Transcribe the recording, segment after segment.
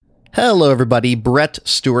Hello, everybody. Brett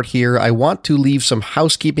Stewart here. I want to leave some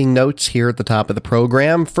housekeeping notes here at the top of the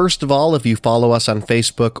program. First of all, if you follow us on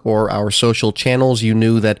Facebook or our social channels, you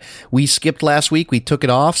knew that we skipped last week. We took it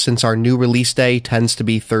off since our new release day tends to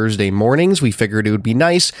be Thursday mornings. We figured it would be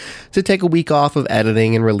nice to take a week off of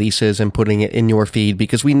editing and releases and putting it in your feed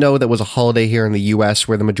because we know that was a holiday here in the U.S.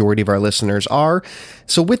 where the majority of our listeners are.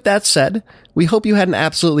 So with that said, we hope you had an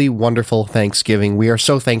absolutely wonderful Thanksgiving. We are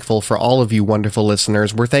so thankful for all of you wonderful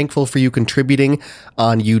listeners. We're thankful for you contributing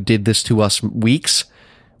on You Did This To Us weeks.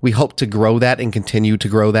 We hope to grow that and continue to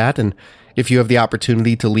grow that. And if you have the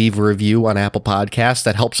opportunity to leave a review on Apple Podcasts,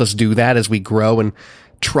 that helps us do that as we grow and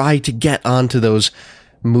try to get onto those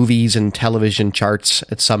movies and television charts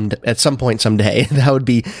at some point someday. That would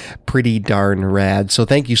be pretty darn rad. So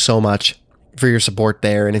thank you so much for your support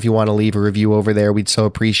there. And if you want to leave a review over there, we'd so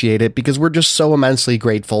appreciate it because we're just so immensely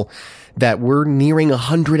grateful that we're nearing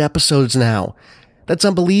 100 episodes now. That's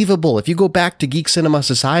unbelievable. If you go back to Geek Cinema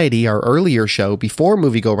Society, our earlier show before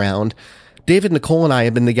Movie Go Round, David, Nicole, and I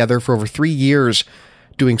have been together for over 3 years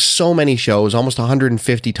doing so many shows, almost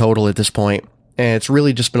 150 total at this point. And it's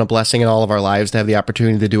really just been a blessing in all of our lives to have the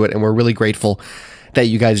opportunity to do it. And we're really grateful that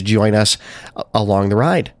you guys join us along the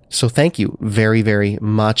ride. So thank you very, very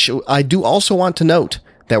much. I do also want to note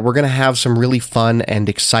that we're going to have some really fun and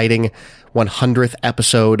exciting 100th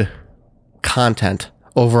episode content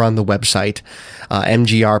over on the website,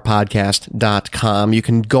 mgrpodcast.com. You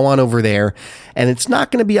can go on over there, and it's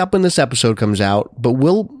not going to be up when this episode comes out, but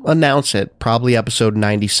we'll announce it, probably episode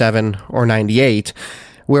 97 or 98,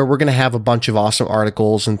 where we're going to have a bunch of awesome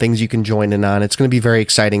articles and things you can join in on. It's going to be very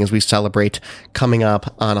exciting as we celebrate coming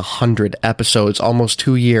up on 100 episodes, almost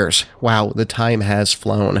 2 years. Wow, the time has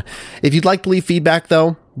flown. If you'd like to leave feedback,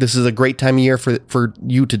 though, this is a great time of year for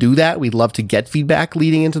you to do that. We'd love to get feedback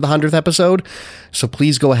leading into the 100th episode, so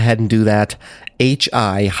please go ahead and do that.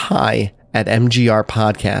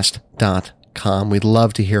 hi@mgrpodcast.com. We'd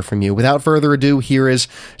love to hear from you. Without further ado, here is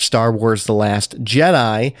Star Wars The Last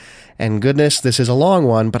Jedi. And goodness, this is a long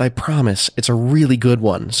one, but I promise it's a really good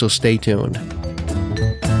one, so stay tuned.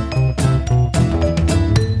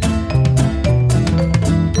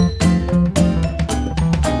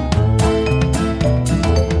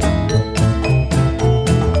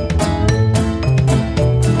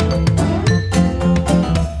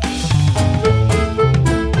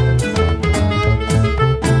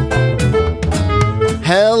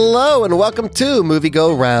 Hello and welcome to Movie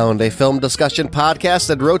Go Round, a film discussion podcast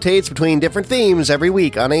that rotates between different themes every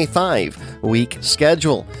week on a 5-week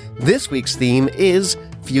schedule. This week's theme is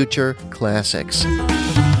Future Classics.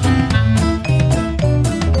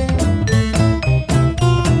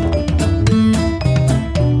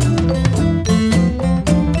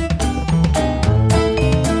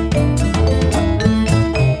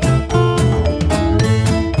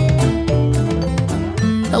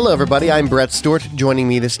 Hello, everybody. I'm Brett Stewart. Joining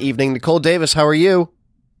me this evening, Nicole Davis. How are you?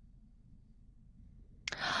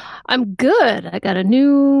 I'm good. I got a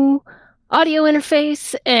new audio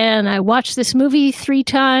interface, and I watched this movie 3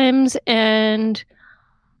 times, and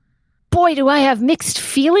boy, do I have mixed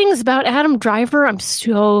feelings about Adam Driver. I'm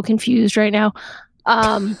so confused right now.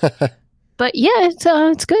 But yeah,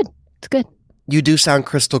 it's good. It's good. You do sound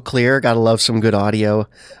crystal clear. Gotta love some good audio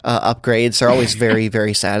upgrades. They're always very,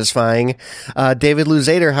 very satisfying. David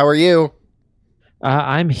Luzader, how are you?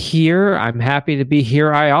 I'm here. I'm happy to be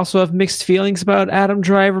here. I also have mixed feelings about Adam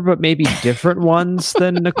Driver, but maybe different ones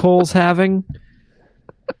than Nicole's having.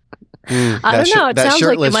 I don't know. It sounds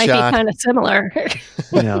like it might be kind of similar.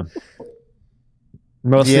 Yeah.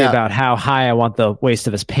 Mostly about how high I want the waist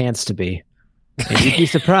of his pants to be. And you'd be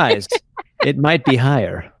surprised. It might be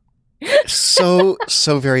higher. So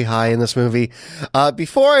very high in this movie.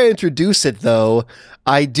 Before I introduce it, though,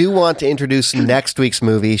 I do want to introduce next week's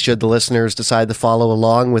movie, should the listeners decide to follow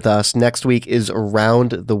along with us. Next week is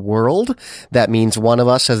Around the World. That means one of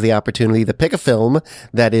us has the opportunity to pick a film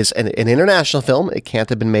that is an international film. It can't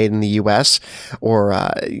have been made in the U.S. or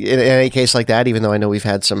in any case like that, even though I know we've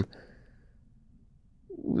had some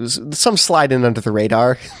sliding under the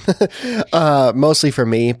radar, mostly for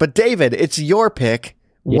me. But David, it's your pick.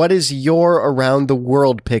 Yep. What is your Around the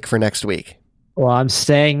World pick for next week? Well, I'm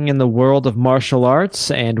staying in the world of martial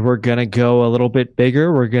arts, and we're going to go a little bit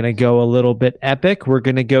bigger. We're going to go a little bit epic. We're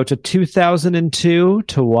going to go to 2002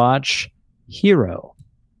 to watch Hero.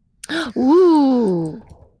 Ooh.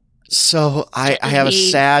 So I have a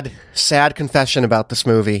sad confession about this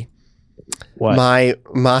movie. What?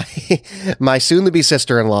 My soon-to-be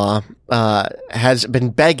sister-in-law has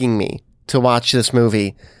been begging me to watch this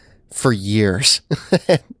movie for years.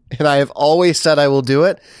 And I have always said I will do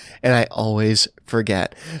it. and I always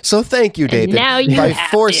forget. So thank you, David, now you by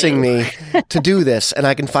have forcing to. me to do this, and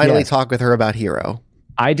I can finally Yes. talk with her about Hero.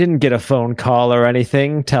 I didn't get a phone call or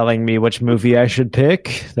anything telling me which movie I should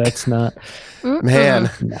pick. That's not...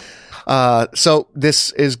 Man. So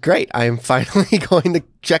this is great. I am finally going to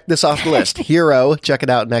check this off the list. Hero, check it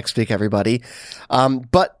out next week, everybody.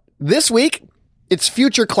 But this week, it's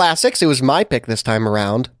Future Classics. It was my pick this time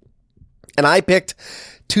around. And I picked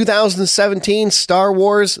 2017 Star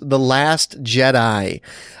Wars The Last Jedi.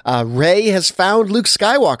 Rey has found Luke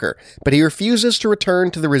Skywalker, but he refuses to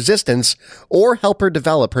return to the Resistance or help her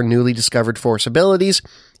develop her newly discovered Force abilities.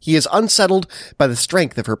 He is unsettled by the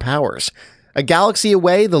strength of her powers. A galaxy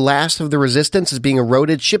away, the last of the Resistance is being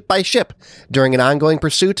eroded ship by ship during an ongoing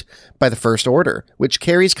pursuit by the First Order, which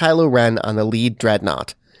carries Kylo Ren on the lead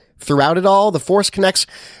dreadnought. Throughout it all, the Force connects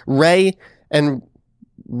Rey and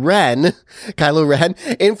Kylo Ren,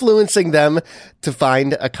 influencing them to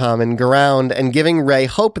find a common ground and giving Rey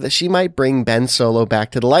hope that she might bring Ben Solo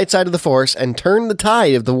back to the light side of the Force and turn the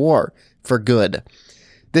tide of the war for good.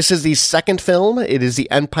 This is the second film. It is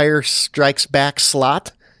the Empire Strikes Back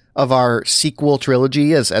slot of our sequel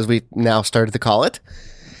trilogy, as we now started to call it.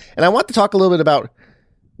 And I want to talk a little bit about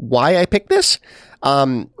why I picked this.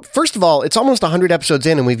 First of all, it's almost 100 episodes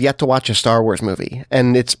in and we've yet to watch a Star Wars movie.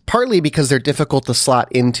 And it's partly because they're difficult to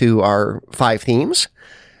slot into our 5 themes.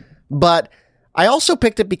 But I also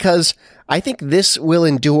picked it because I think this will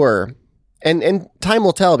endure. And time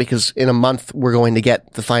will tell, because in a month we're going to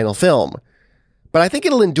get the final film. But I think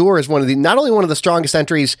it'll endure as not only one of the strongest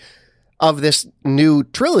entries of this new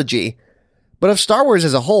trilogy, but of Star Wars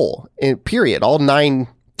as a whole, period. All 9,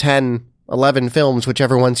 10, 11 films,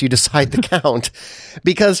 whichever ones you decide to count,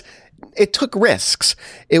 because it took risks.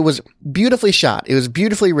 It was beautifully shot. It was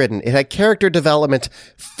beautifully written. It had character development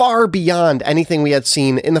far beyond anything we had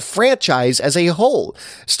seen in the franchise as a whole.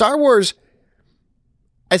 Star Wars,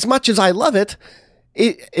 as much as I love it,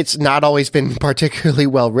 it's not always been particularly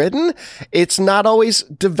well written. It's not always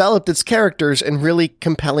developed its characters in really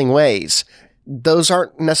compelling ways. Those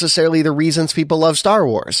aren't necessarily the reasons people love Star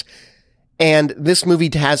Wars. And this movie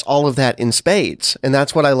has all of that in spades. And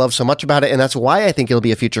that's what I love so much about it. And that's why I think it'll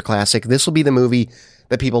be a future classic. This will be the movie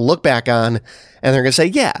that people look back on and they're going to say,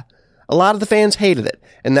 yeah, a lot of the fans hated it.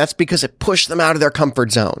 And that's because it pushed them out of their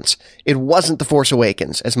comfort zones. It wasn't The Force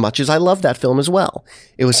Awakens, as much as I love that film as well.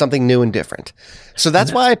 It was something new and different. So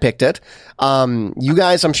that's why I picked it. You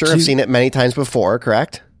guys, I'm sure, have seen it many times before,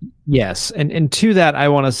 correct? Yes. And to that, I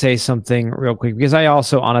want to say something real quick, because I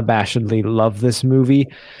also unabashedly love this movie,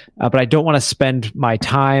 but I don't want to spend my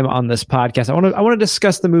time on this podcast. I want to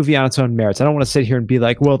discuss the movie on its own merits. I don't want to sit here and be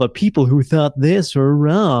like, well, the people who thought this were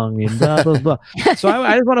wrong and blah, blah, blah. So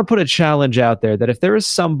I just want to put a challenge out there that if there is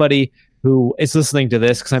somebody who is listening to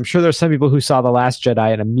this, because I'm sure there's some people who saw The Last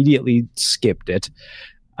Jedi and immediately skipped it.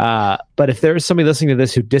 But if there is somebody listening to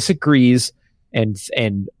this who disagrees and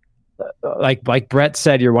like Brett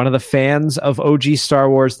said, you're one of the fans of OG Star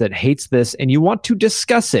Wars that hates this, and you want to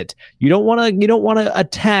discuss it. You don't want to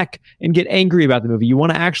attack and get angry about the movie. You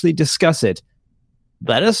want to actually discuss it.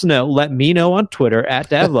 Let us know. Let me know on Twitter at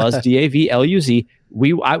Davluz, DAVLUZ.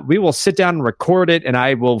 We will sit down and record it, and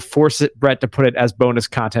I will force Brett to put it as bonus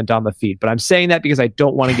content on the feed. But I'm saying that because I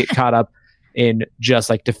don't want to get caught up in just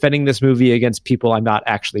like defending this movie against people I'm not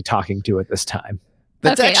actually talking to at this time.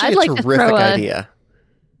 That's actually a terrific idea.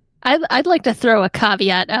 I'd like to throw a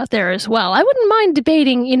caveat out there as well. I wouldn't mind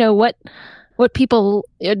debating, what people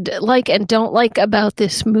like and don't like about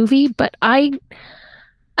this movie, but I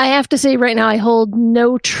have to say right now, I hold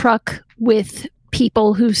no truck with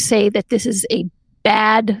people who say that this is a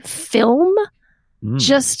bad film.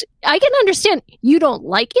 Just, I can understand you don't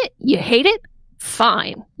like it, you hate it,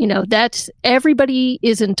 fine. That's, everybody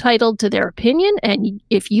is entitled to their opinion, and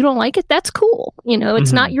if you don't like it, that's cool.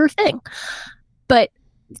 It's not your thing. But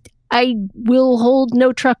I will hold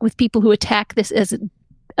no truck with people who attack this as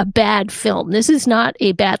a bad film. This is not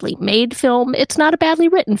a badly made film. It's not a badly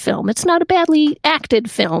written film. It's not a badly acted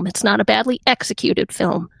film. It's not a badly executed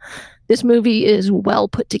film. This movie is well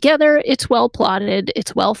put together. It's well plotted.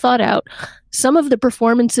 It's well thought out. Some of the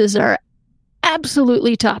performances are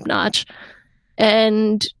absolutely top notch.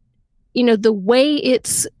 And, the way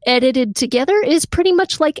it's edited together is pretty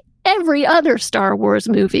much like every other Star Wars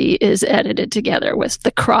movie is edited together, with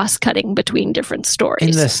the cross-cutting between different stories.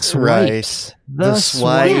 And the swipes.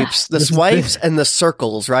 The swipes and the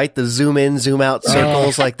circles, right? The zoom in, zoom out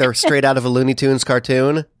circles, like they're straight out of a Looney Tunes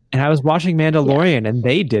cartoon. And I was watching Mandalorian, and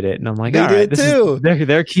they did it, and I'm like, They all did right, it too.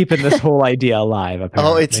 They're keeping this whole idea alive.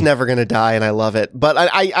 Apparently. Oh, it's never going to die, and I love it. But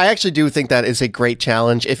I actually do think that is a great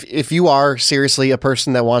challenge. If you are seriously a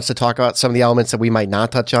person that wants to talk about some of the elements that we might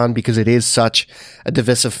not touch on because it is such a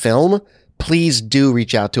divisive film, please do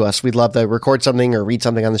reach out to us. We'd love to record something or read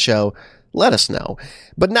something on the show. Let us know.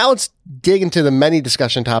 But now let's dig into the many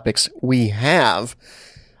discussion topics we have.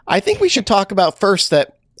 I think we should talk about first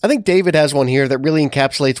that I think David has one here that really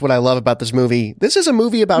encapsulates what I love about this movie. This is a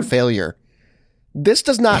movie about failure. This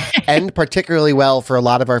does not end particularly well for a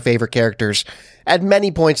lot of our favorite characters at many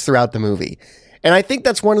points throughout the movie. And I think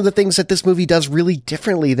that's one of the things that this movie does really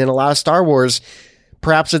differently than a lot of Star Wars,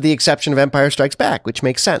 perhaps with the exception of Empire Strikes Back, which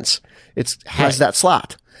makes sense. It has that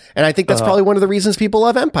slot. And I think that's probably one of the reasons people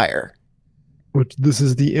love Empire. Which this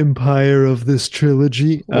is the empire of this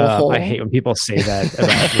trilogy. I hate when people say that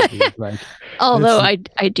about movies. Like, although I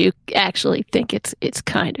do actually think it's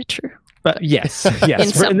kind of true. But yes.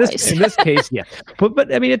 in this case, yes.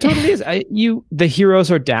 But I mean, it totally is. The heroes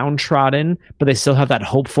are downtrodden, but they still have that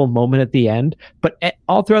hopeful moment at the end. But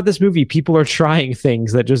all throughout this movie, people are trying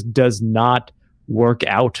things that just does not work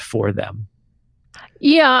out for them.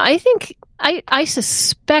 Yeah, I think I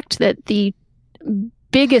suspect that the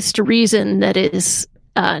biggest reason that is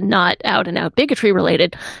not out and out bigotry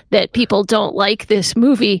related that people don't like this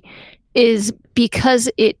movie is because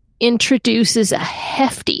it introduces a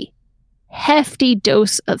hefty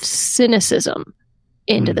dose of cynicism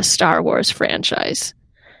into the Star Wars franchise.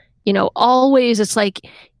 You know, always it's like,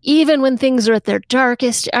 even when things are at their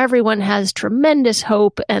darkest, everyone has tremendous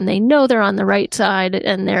hope and they know they're on the right side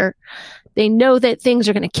and they know that things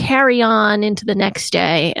are going to carry on into the next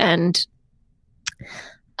day. And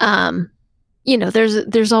you know,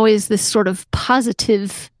 there's always this sort of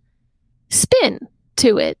positive spin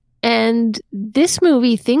to it. And this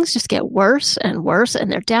movie, things just get worse and worse,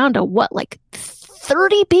 and they're down to what, like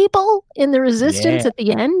 30 people in the Resistance at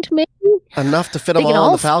the end, maybe? Enough to fit them all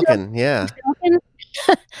in the Falcon, yeah.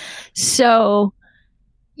 So,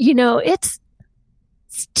 you know, it's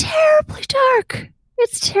terribly dark.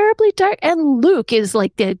 It's terribly dark. And Luke is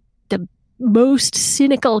like the most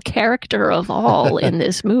cynical character of all in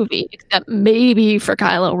this movie, except maybe for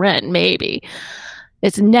Kylo Ren, maybe.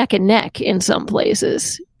 It's neck and neck in some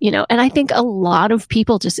places, you know, and I think a lot of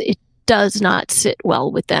people it does not sit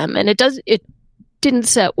well with them. And it didn't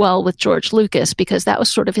sit well with George Lucas because that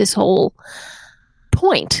was sort of his whole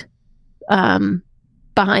point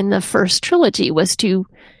behind the first trilogy was to,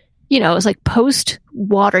 you know, it was like post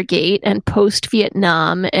Watergate and post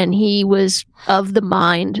Vietnam. And he was of the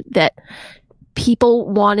mind that people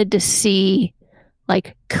wanted to see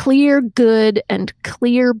like clear good and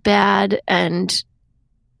clear bad and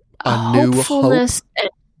a new hopefulness hope. And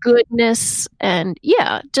goodness. And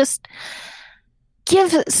yeah, just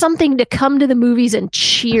give something to come to the movies and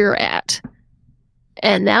cheer at.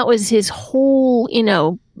 And that was his whole, you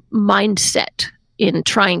know, mindset in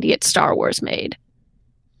trying to get Star Wars made.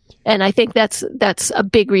 And I think that's a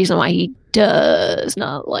big reason why he does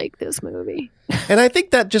not like this movie. And I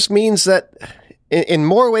think that just means that in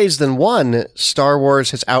more ways than one, Star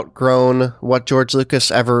Wars has outgrown what George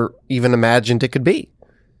Lucas ever even imagined it could be.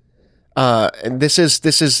 And this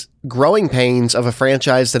is growing pains of a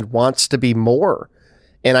franchise that wants to be more.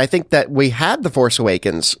 And I think that we had The Force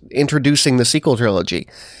Awakens introducing the sequel trilogy.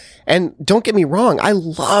 And don't get me wrong, I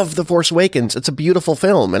love The Force Awakens. It's a beautiful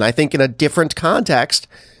film. And I think in a different context,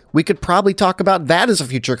 we could probably talk about that as a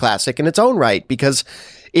future classic in its own right, because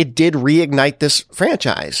it did reignite this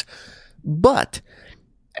franchise. But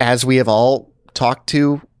as we have all talked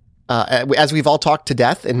to, as we've all talked to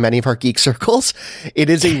death in many of our geek circles, it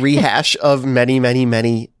is a rehash of many, many,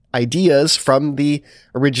 many ideas from the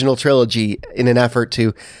original trilogy in an effort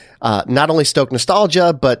to not only stoke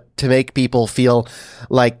nostalgia, but to make people feel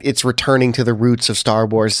like it's returning to the roots of Star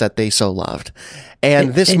Wars that they so loved.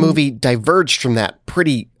 And this movie diverged from that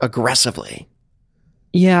pretty aggressively.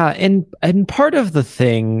 Yeah, and part of the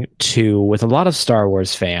thing, too, with a lot of Star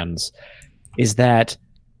Wars fans is that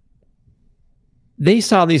they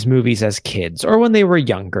saw these movies as kids or when they were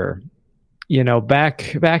younger, you know,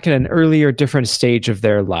 back at an earlier, different stage of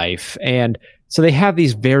their life. And so they have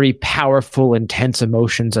these very powerful, intense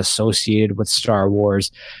emotions associated with Star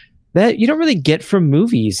Wars that you don't really get from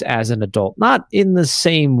movies as an adult, not in the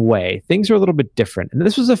same way. Things are a little bit different. And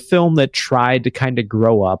this was a film that tried to kind of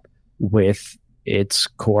grow up with its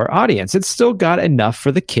core audience. It's still got enough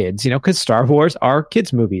for the kids, you know, because Star Wars are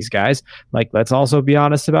kids' movies, guys. Like, let's also be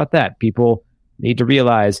honest about that. People need to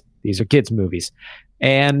realize these are kids' movies.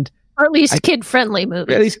 And or at least kid-friendly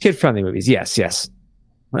movies. At least kid-friendly movies, yes.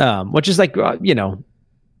 Which is like, you know,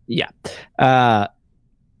 yeah.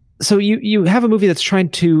 so you have a movie that's trying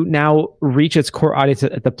to now reach its core audience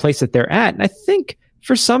at the place that they're at. And I think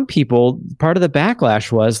for some people, part of the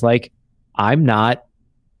backlash was like, I'm not,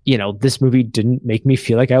 this movie didn't make me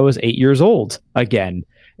feel like I was 8 years old again,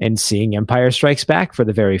 and seeing Empire Strikes Back for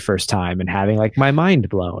the very first time and having like my mind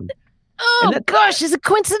blown. Oh gosh, is it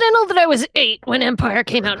coincidental that I was 8 when Empire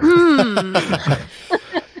came out?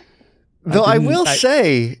 Though I will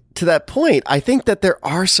say, to that point, I think that there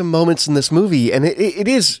are some moments in this movie, and it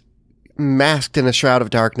is masked in a shroud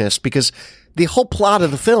of darkness, because the whole plot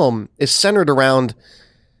of the film is centered around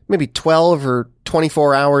maybe 12 or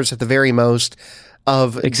 24 hours at the very most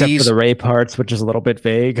of except for the Ray parts, which is a little bit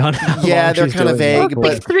vague on how long they're kind of vague,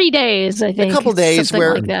 but like 3 days, I think. A couple days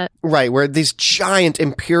where like that. Right, where these giant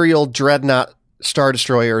Imperial dreadnought star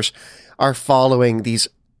destroyers are following these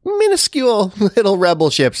minuscule little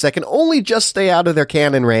rebel ships that can only just stay out of their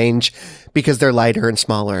cannon range because they're lighter and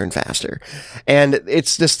smaller and faster. And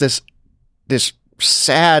it's just this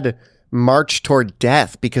sad march toward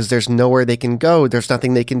death because there's nowhere they can go. There's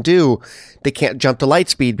nothing they can do. They can't jump to light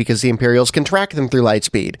speed because the Imperials can track them through light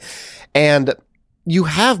speed. And you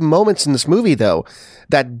have moments in this movie, though,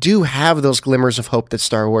 that do have those glimmers of hope that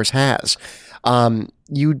Star Wars has.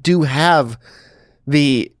 You do have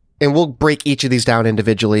and we'll break each of these down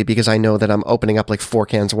individually because I know that I'm opening up like 4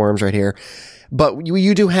 cans of worms right here. But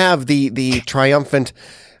you do have the triumphant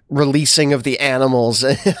releasing of the animals,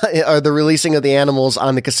 or the releasing of the animals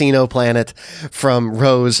on the casino planet from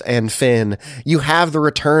Rose and Finn. You have the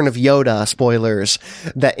return of Yoda, spoilers,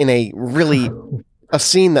 that in a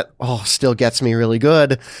scene that still gets me really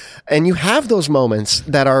good. And you have those moments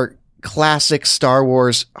that are classic Star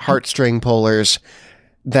Wars heartstring pullers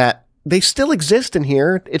that they still exist in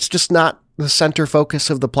here. It's just not the center focus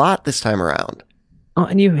of the plot this time around. Oh,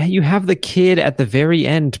 and you have the kid at the very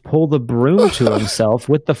end pull the broom to himself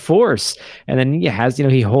with the Force, and then he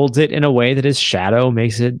holds it in a way that his shadow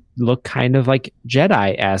makes it look kind of like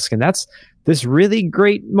Jedi-esque, and that's this really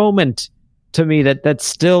great moment to me that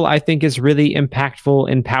still I think is really impactful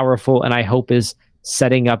and powerful, and I hope is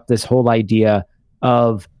setting up this whole idea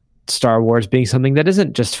of Star Wars being something that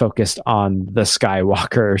isn't just focused on the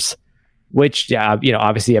Skywalkers, which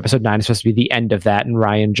obviously Episode 9 is supposed to be the end of that, and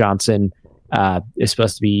Rian Johnson is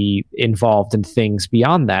supposed to be involved in things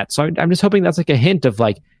beyond that. So I'm just hoping that's like a hint of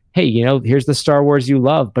like, hey, here's the Star Wars you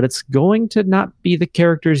love, but it's going to not be the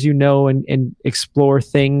characters and explore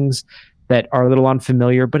things that are a little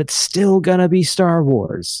unfamiliar, but it's still gonna be Star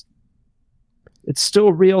Wars. It's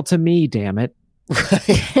still real to me, damn it.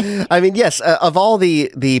 Right. I mean, yes, of all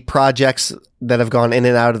the projects that have gone in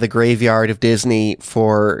and out of the graveyard of Disney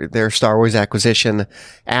for their Star Wars acquisition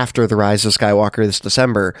after The Rise of Skywalker this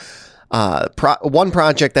December, one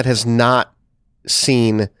project that has not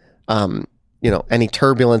seen, any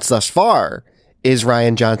turbulence thus far is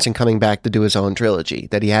Rian Johnson coming back to do his own trilogy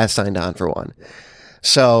that he has signed on for one.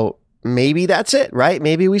 So maybe that's it, right?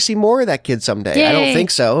 Maybe we see more of that kid someday. Yay. I don't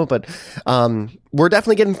think so, but we're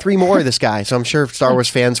definitely getting 3 more of this guy. So I'm sure Star Wars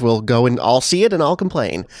fans will go and all see it and all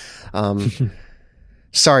complain.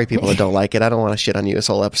 Sorry, people that don't like it. I don't want to shit on you this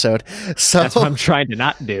whole episode. So that's what I'm trying to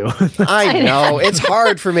not do. I know. It's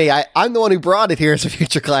hard for me. I'm the one who brought it here as a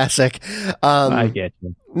future classic. I get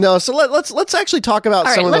you. No, so let's actually talk about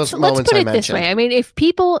some of those moments I mentioned. Let's put it this way. I mean, if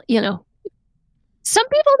people, some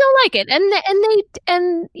people don't like it, and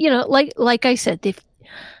like I said, if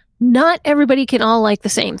not everybody can all like the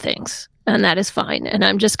same things, and that is fine. And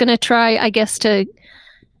I'm just going to try, I guess, to,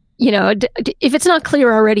 if it's not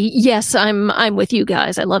clear already, yes, I'm with you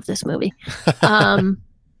guys. I love this movie, but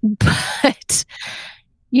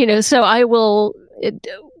so I will.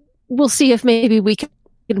 We'll see if maybe we can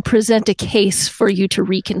present a case for you to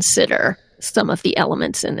reconsider some of the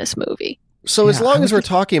elements in this movie. So as long as we're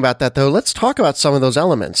talking about that, though, let's talk about some of those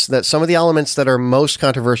elements, some of the elements that are most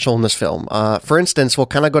controversial in this film. For instance, we'll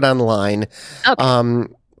kind of go down the line.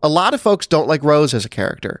 Okay. A lot of folks don't like Rose as a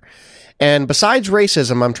character. And besides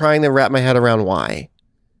racism, I'm trying to wrap my head around why,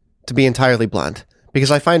 to be entirely blunt, because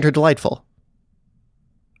I find her delightful.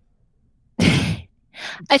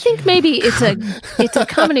 I think maybe it's a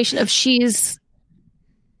combination of she's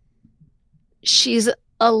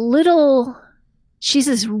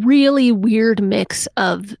this really weird mix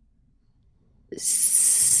of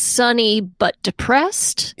sunny but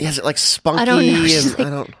depressed. Yeah, is it like spunky? I don't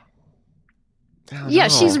know. Yeah,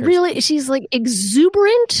 she's like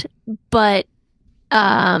exuberant, but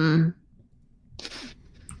I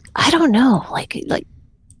don't know, like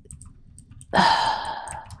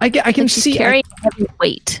I can see carrying heavy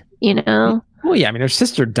weight, Well, yeah, I mean, her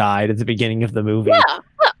sister died at the beginning of the movie.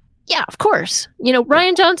 Yeah, of course.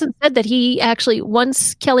 Rian Johnson said that he actually,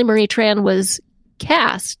 once Kelly Marie Tran was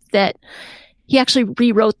cast that he actually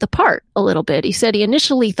rewrote the part a little bit. He said he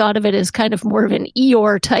initially thought of it as kind of more of an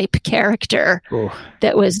Eeyore type character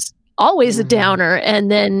that was always a downer. And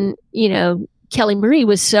then, Kelly Marie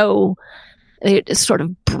was so sort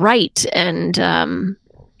of bright and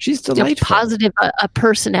she's delightful. Positive a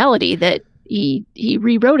personality that he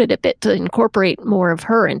rewrote it a bit to incorporate more of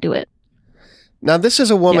her into it. Now, this is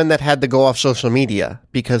a woman that had to go off social media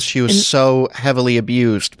because she was so heavily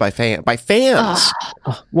abused by fans.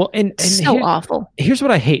 Well, and so awful. Here's what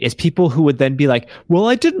I hate is people who would then be like, well,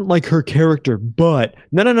 I didn't like her character, but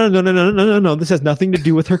no. This has nothing to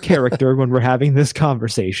do with her character when we're having this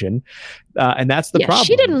conversation. And that's the problem.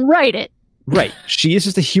 She didn't write it. Right. She is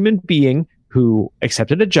just a human being who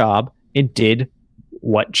accepted a job and did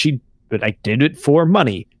what she did it for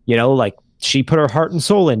money, she put her heart and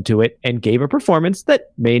soul into it and gave a performance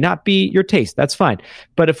that may not be your taste. That's fine.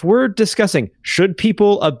 But if we're discussing, should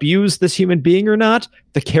people abuse this human being or not?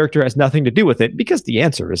 The character has nothing to do with it because the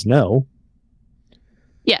answer is no.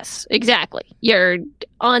 Yes, exactly. You're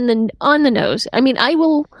on the nose. I mean, I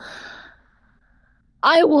will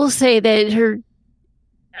say that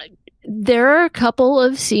there are a couple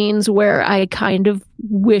of scenes where I kind of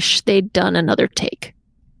wish they'd done another take.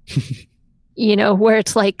 Where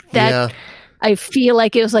it's like that. Yeah. I feel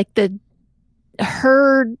like it was like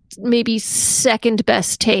her maybe second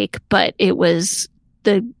best take, but it was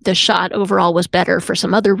the shot overall was better for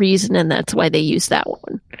some other reason, and that's why they used that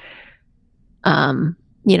one. I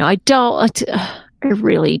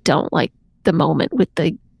really don't like the moment with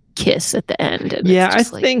the kiss at the end. I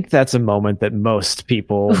think that's a moment that most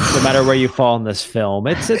people, no matter where you fall in this film,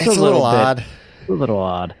 it's a little odd. A little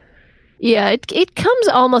odd. Yeah, it comes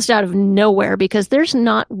almost out of nowhere because there's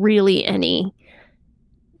not really any.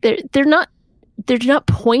 They're not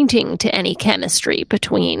pointing to any chemistry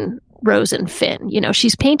between Rose and Finn.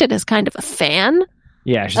 She's painted as kind of a fan.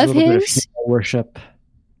 Yeah, she's a little bit of worship.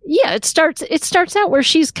 Yeah, it starts out where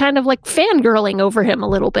she's kind of like fangirling over him a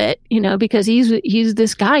little bit, because he's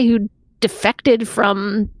this guy who defected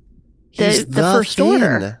from the First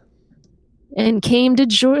Order. And came to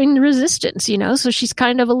join the resistance, so she's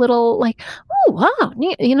kind of a little like, oh, wow,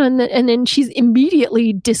 and then she's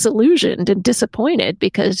immediately disillusioned and disappointed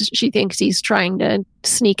because she thinks he's trying to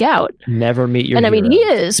sneak out. Never meet your hero. I mean, he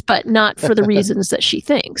is, but not for the reasons that she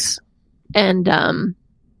thinks. And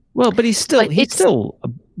but he's still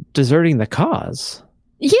deserting the cause.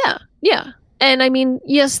 Yeah. And I mean,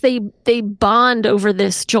 yes, they bond over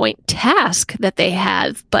this joint task that they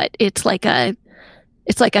have, but it's like a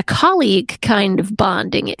colleague kind of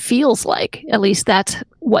bonding, it feels like. At least that's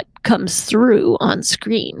what comes through on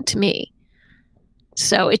screen to me.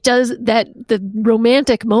 So it does that. The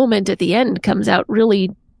romantic moment at the end comes out really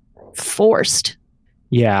forced.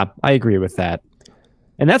 Yeah, I agree with that.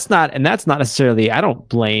 And that's not necessarily, I don't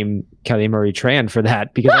blame Kelly Marie Tran for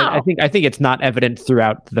that because I think it's not evident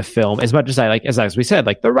throughout the film as much as as we said,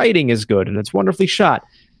 like the writing is good and it's wonderfully shot.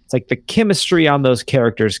 It's like the chemistry on those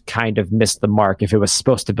characters kind of missed the mark if it was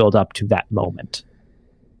supposed to build up to that moment.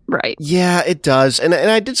 Right. Yeah, it does. And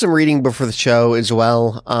I did some reading before the show as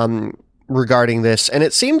well regarding this. And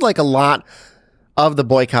it seemed like a lot of the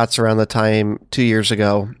boycotts around the time 2 years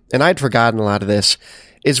ago, and I'd forgotten a lot of this,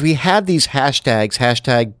 is we had these hashtags,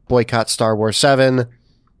 hashtag boycott Star Wars 7,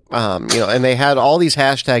 and they had all these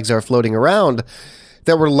hashtags that were floating around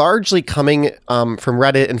that were largely coming from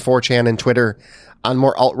Reddit and 4chan and Twitter on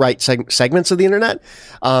more alt-right segments of the internet,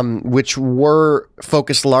 which were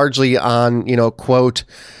focused largely on, quote,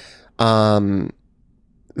 the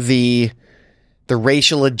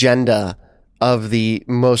racial agenda of the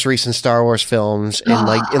most recent Star Wars films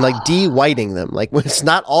and de-whiting them. Like it's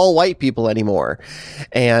not all white people anymore.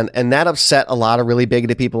 And that upset a lot of really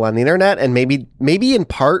bigoted people on the internet. And maybe in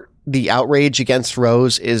part the outrage against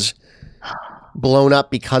Rose is blown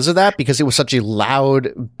up because of that, because it was such a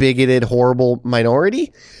loud, bigoted, horrible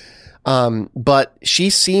minority. But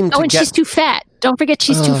she seemed to get... she's too fat. Don't forget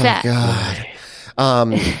she's too fat. God.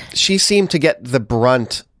 She seemed to get the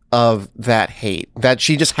brunt of that hate, that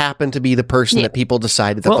she just happened to be the person that people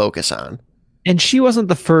decided to focus on. And she wasn't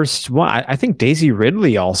the first one. I think Daisy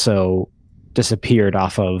Ridley also disappeared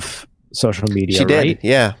off of social media. She did, right?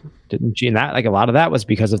 Yeah. Didn't she? And that, like, a lot of that was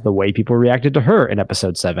because of the way people reacted to her in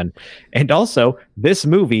episode 7. And also, this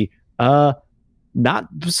movie, not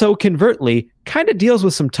so covertly, kind of deals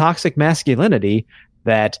with some toxic masculinity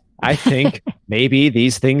that I think maybe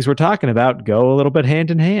these things we're talking about go a little bit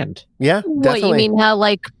hand in hand. Yeah, definitely. What, you mean how,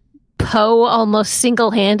 like, Poe almost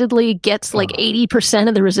single-handedly gets, like, 80%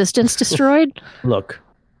 of the Resistance destroyed? Look,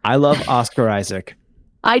 I love Oscar Isaac.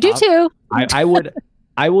 I do too.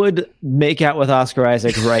 I I would make out with Oscar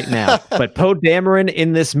Isaac right now, but Poe Dameron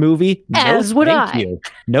in this movie, As would I. you.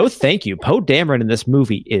 No, thank you. Poe Dameron in this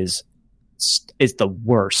movie is the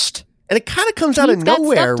worst. And it kind of comes out of He's got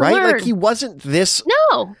nowhere, stuff to right? learn. Like he wasn't this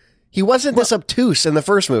No. this obtuse in the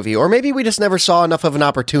first movie, or maybe we just never saw enough of an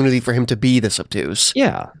opportunity for him to be this obtuse.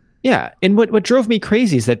 Yeah. Yeah. And what drove me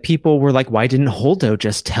crazy is that people were like, why didn't Holdo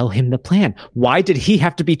just tell him the plan? Why did he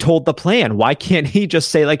have to be told the plan? Why can't he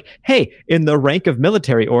just say like, hey, in the rank of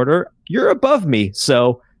military order, you're above me,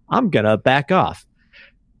 so I'm going to back off.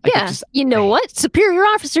 Like, Yeah. You know what? Superior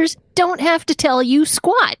officers don't have to tell you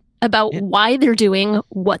squat about why they're doing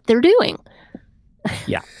what they're doing.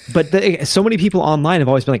 Yeah. But so many people online have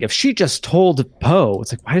always been like, if she just told Poe,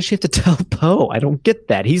 it's like, why does she have to tell Poe? I don't get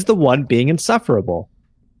that. He's the one being insufferable.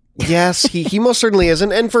 Yes, he most certainly is.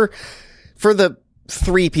 And for the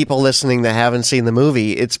 3 people listening that haven't seen the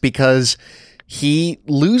movie, it's because he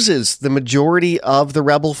loses the majority of the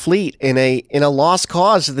rebel fleet in a lost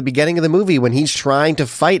cause at the beginning of the movie when he's trying to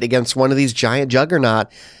fight against one of these giant Juggernaut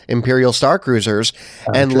Imperial Star Cruisers,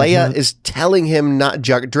 and Leia is telling him not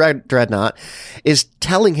Dreadnought is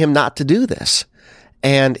telling him not to do this,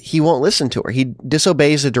 and he won't listen to her. He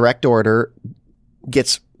disobeys a direct order,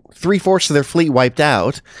 gets 3/4 of their fleet wiped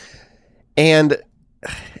out, and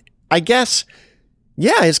I guess.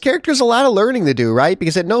 Yeah, his character has a lot of learning to do, right?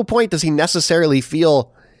 Because at no point does he necessarily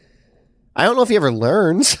feel... I don't know if he ever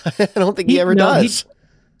learns. I don't think he ever does.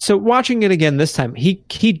 So watching it again this time, he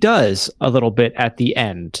does a little bit at the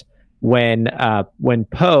end when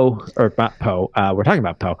Poe, or not Poe, we're talking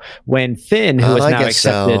about Poe, when Finn, who has now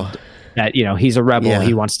accepted that, he's a rebel,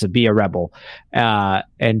 he wants to be a rebel,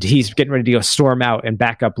 and he's getting ready to go storm out and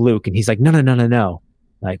back up Luke, and he's like, no.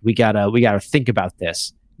 Like, we gotta think about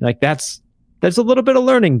this. Like, there's a little bit of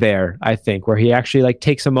learning there, I think, where he actually like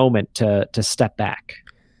takes a moment to step back.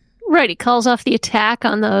 Right. He calls off the attack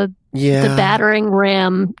on the battering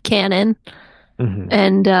ram cannon,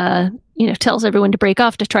 and tells everyone to break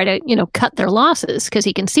off to try to cut their losses because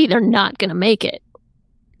he can see they're not going to make it.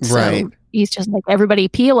 Right. So he's just like, everybody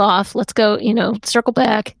peel off. Let's go. Circle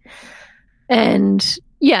back. And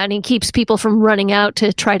he keeps people from running out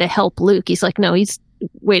to try to help Luke. He's like, no,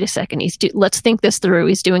 wait a second. Let's think this through.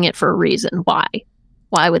 He's doing it for a reason. Why?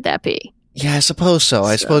 Why would that be? Yeah, I suppose so.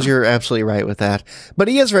 I suppose you're absolutely right with that. But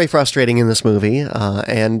he is very frustrating in this movie,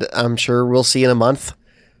 and I'm sure we'll see in a month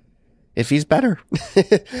if he's better.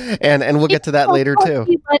 and we'll get to that later too.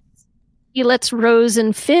 He lets Rose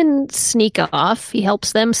and Finn sneak off. He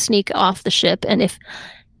helps them sneak off the ship. And if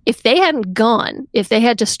they hadn't gone, if they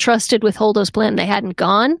had just trusted with Holdo's plan, they hadn't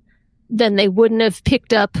gone, then they wouldn't have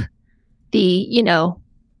picked up the,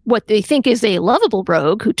 what they think is a lovable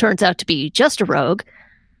rogue who turns out to be just a rogue,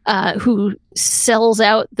 who sells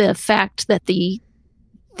out the fact that the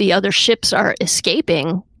other ships are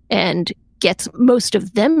escaping and gets most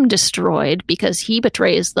of them destroyed because he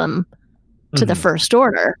betrays them to the First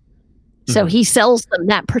Order. So he sells them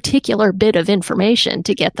that particular bit of information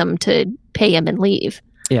to get them to pay him and leave.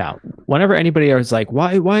 Yeah. Whenever anybody is like,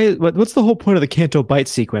 what's the whole point of the Canto Bight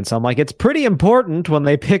sequence? I'm like, it's pretty important when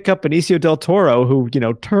they pick up Benicio del Toro, who,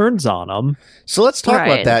 turns on them. So let's talk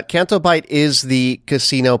about that. Canto Bight is the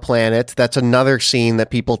casino planet. That's another scene that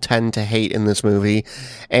people tend to hate in this movie.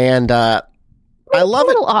 And I love it. It's a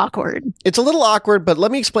little awkward. It's a little awkward, but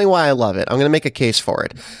let me explain why I love it. I'm going to make a case for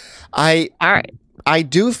it. All right. I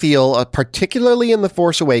do feel, particularly in The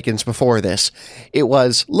Force Awakens before this, it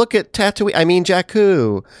was, look at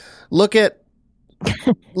Jakku. Look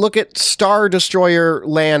at Star Destroyer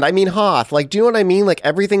land. Hoth. Like, do you know what I mean? Like,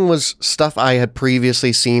 everything was stuff I had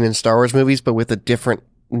previously seen in Star Wars movies, but with a different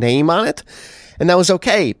name on it. And that was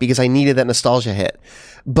okay, because I needed that nostalgia hit.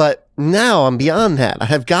 But now I'm beyond that. I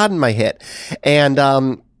have gotten my hit. And,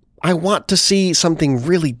 I want to see something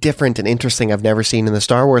really different and interesting I've never seen in the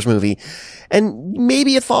Star Wars movie. And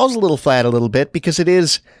maybe it falls a little flat a little bit because it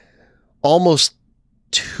is almost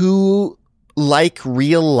too like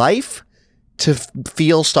real life to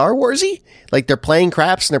feel Star Warsy. Like they're playing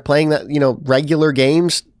craps and they're playing that, regular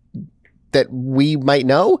games that we might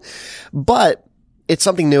know, but it's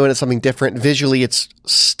something new and it's something different. Visually, it's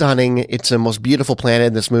stunning. It's the most beautiful planet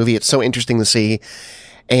in this movie. It's so interesting to see.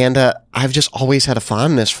 And I've just always had a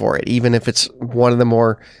fondness for it, even if it's one of the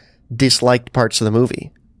more disliked parts of the movie.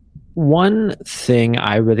 One thing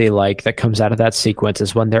I really like that comes out of that sequence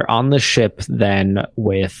is when they're on the ship then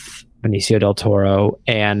with Benicio del Toro,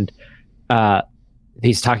 and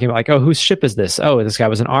he's talking about like, oh, whose ship is this? Oh, this guy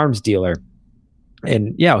was an arms dealer.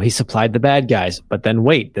 And he supplied the bad guys. But then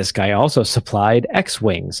wait, this guy also supplied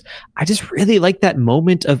X-Wings. I just really like that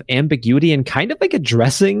moment of ambiguity and kind of like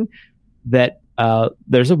addressing that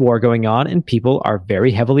there's a war going on and people are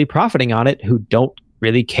very heavily profiting on it who don't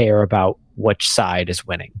really care about which side is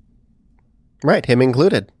winning. Right, him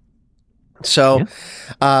included. So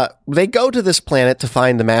they go to this planet to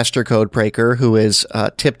find the Master Codebreaker, who is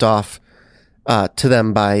tipped off to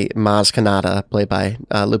them by Maz Kanata, played by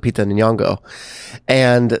Lupita Nyong'o.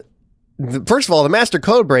 And first of all, the Master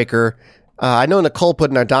Codebreaker, I know Nicole put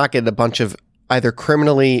in our docket a bunch of either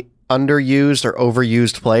criminally underused or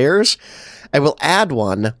overused players. I will add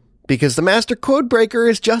one because the Master Codebreaker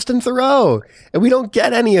is Justin Theroux, and we don't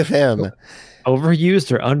get any of him.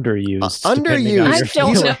 Overused or underused? Underused.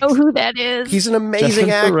 I don't know who that is. He's an amazing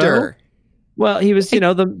Justin actor. Theroux? Well, he was, he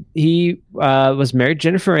was married to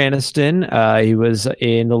Jennifer Aniston. He was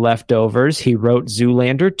in The Leftovers. He wrote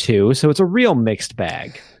Zoolander 2, so it's a real mixed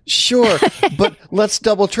bag. Sure, but let's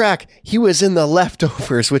double track. He was in The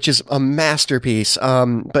Leftovers, which is a masterpiece.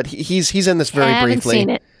 But he's in this very briefly. Seen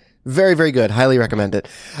it. Very, very good. Highly recommend it.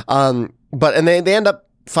 But they end up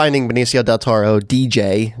finding Benicio del Toro,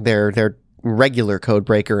 DJ, their regular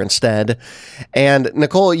Codebreaker instead. And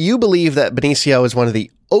Nicole, you believe that Benicio is one of the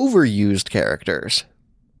overused characters.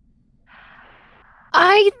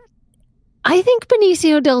 I think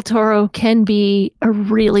Benicio del Toro can be a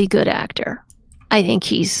really good actor. I think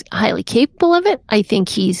he's highly capable of it. I think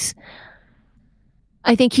he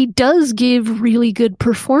does give really good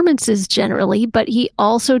performances generally, but he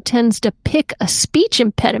also tends to pick a speech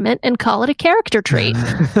impediment and call it a character trait.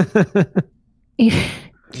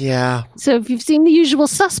 Yeah. So if you've seen The Usual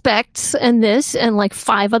Suspects and this and like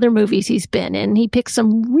 5 other movies he's been in, he picks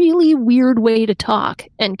some really weird way to talk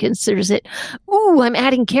and considers it, ooh, I'm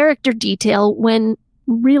adding character detail, when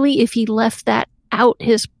really if he left that out,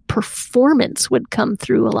 his performance would come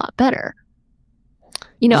through a lot better.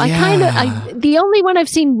 The only one I've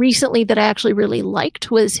seen recently that I actually really liked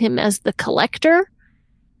was him as the Collector.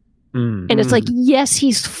 And it's like, yes,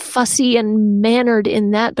 he's fussy and mannered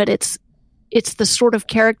in that, but it's the sort of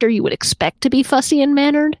character you would expect to be fussy and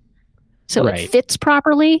mannered. So It fits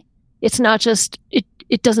properly. It's not just,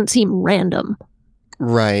 it doesn't seem random.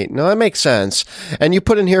 Right. No, that makes sense. And you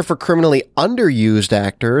put in here for criminally underused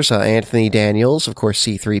actors, Anthony Daniels, of course,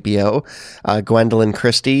 C-3PO, Gwendolyn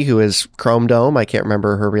Christie, who is Chrome Dome. I can't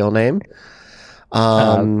remember her real name.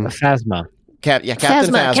 Phasma. Captain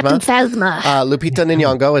Phasma. Captain Phasma. Lupita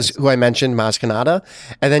Nyong'o is who I mentioned, Maz Kanata.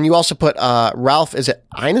 And then you also put Ralph, is it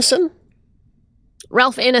Ineson?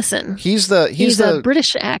 Ralph Ineson. He's a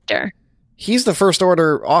British actor. He's the First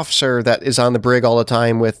Order officer that is on the brig all the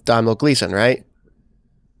time with Domhnall Gleeson, right?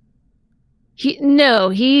 He's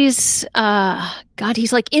he's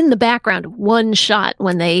like in the background, one shot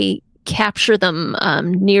when they capture them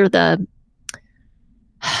near the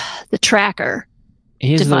tracker.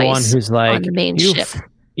 He's the one who's like, on the main ship.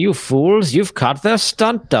 You fools, you've caught their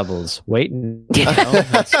stunt doubles. Wait,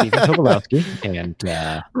 that's Stephen Tobolowsky. And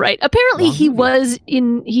right. Apparently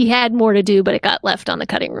he had more to do, but it got left on the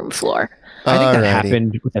cutting room floor. I think that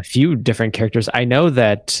happened with a few different characters. I know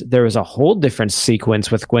that there was a whole different sequence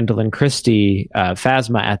with Gwendolyn Christie,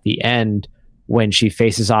 Phasma, at the end when she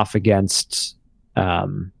faces off against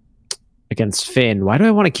Finn. Why do I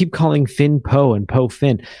want to keep calling Finn Poe and Poe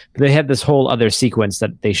Finn? They had this whole other sequence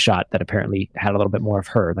that they shot that apparently had a little bit more of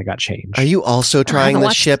her that got changed. Are you also trying the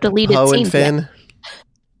ship Poe and Finn?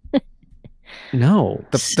 No.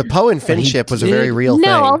 The Poe and Finn ship was a very real thing.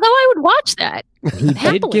 No, although I would watch that. He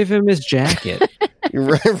did give him his jacket.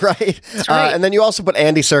 Right. And then you also put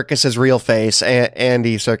Andy Serkis as real face.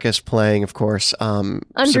 Andy Serkis playing, of course,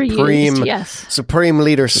 Supreme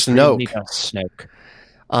Leader Snoke.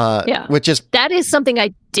 Which is that is something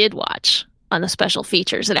I did watch on the special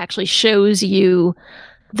features. It actually shows you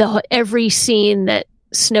every scene that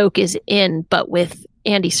Snoke is in, but with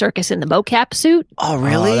Andy Serkis in the mocap suit. Oh,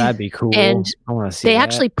 really? Oh, that'd be cool. And I want to see they that.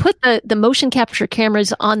 actually put the motion capture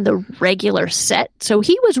cameras on the regular set, so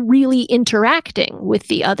he was really interacting with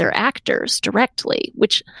the other actors directly,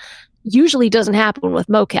 which usually doesn't happen with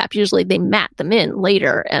mocap. Usually they mat them in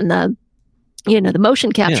later, and the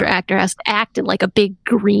motion capture actor has to act in like a big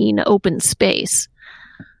green open space.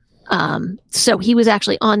 So he was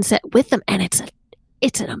actually on set with them, and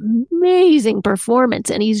it's an amazing performance,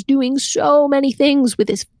 and he's doing so many things with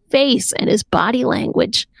his face and his body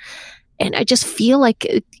language. And I just feel like,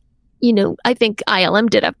 I think ILM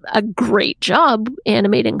did a great job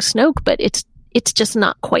animating Snoke, but it's just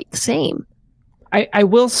not quite the same. I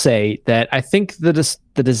will say that I think the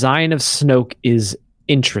design of Snoke is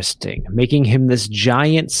interesting. Making him this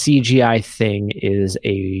giant CGI thing is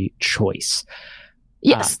a choice.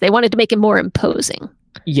 Yes, they wanted to make him more imposing.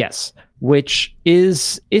 Yes, which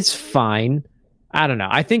is fine. I don't know.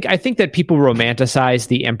 I think that people romanticize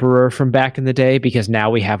the Emperor from back in the day because now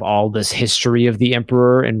we have all this history of the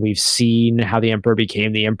Emperor and we've seen how the Emperor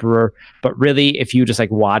became the Emperor. But really, if you just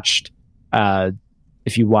like watched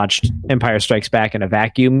Empire Strikes Back in a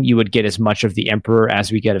vacuum, you would get as much of the Emperor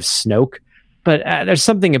as we get of Snoke. But there's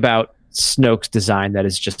something about Snoke's design that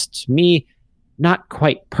is just, to me, not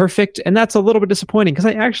quite perfect, and that's a little bit disappointing because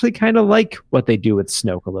I actually kind of like what they do with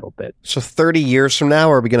Snoke a little bit. So 30 years from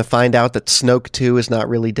now, are we going to find out that Snoke 2 is not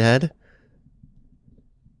really dead?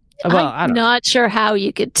 Well, I'm not sure how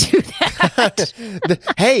you could do that.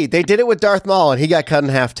 Hey, they did it with Darth Maul, and he got cut in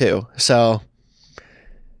half too, so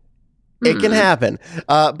it can happen.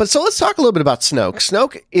 But so let's talk a little bit about Snoke.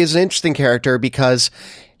 Snoke is an interesting character because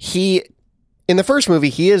in the first movie,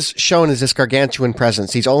 he is shown as this gargantuan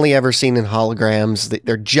presence. He's only ever seen in holograms.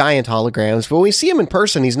 They're giant holograms. But when we see him in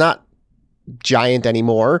person, he's not giant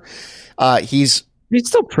anymore. He's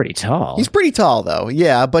still pretty tall. He's pretty tall, though.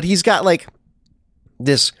 Yeah, but he's got like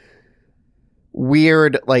this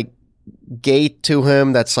weird like gait to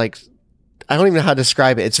him that's like, I don't even know how to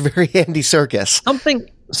describe it. It's very Andy Serkis.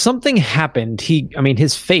 Something happened.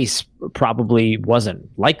 His face probably wasn't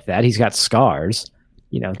like that. He's got scars.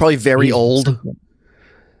 Probably very old.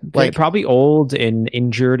 Like probably old and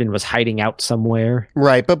injured and was hiding out somewhere.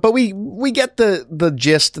 Right, but we get the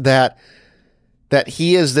gist that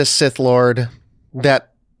he is this Sith Lord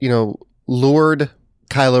that, lured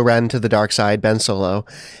Kylo Ren to the dark side, Ben Solo,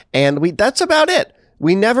 and that's about it.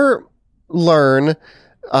 We never learn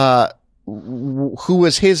who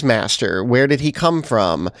was his master, where did he come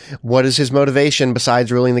from, what is his motivation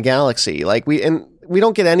besides ruling the galaxy. Like we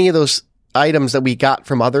don't get any of those items that we got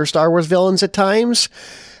from other Star Wars villains at times.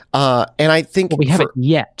 And I think we haven't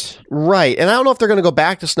yet. Right. And I don't know if they're going to go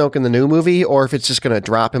back to Snoke in the new movie or if it's just going to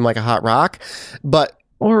drop him like a hot rock,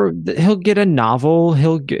 or he'll get a novel.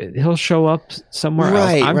 He'll show up somewhere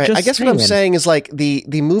else. Right. I guess what I'm saying is like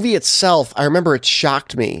the movie itself, I remember it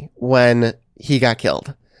shocked me when he got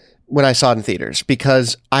killed, when I saw it in theaters,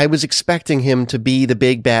 because I was expecting him to be the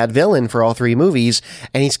big bad villain for all three movies,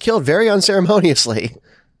 and he's killed very unceremoniously.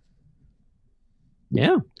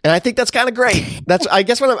 Yeah. And I think that's kind of great. I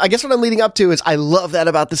guess what I'm leading up to is I love that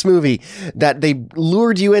about this movie, that they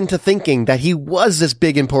lured you into thinking that he was this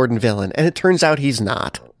big important villain, and it turns out he's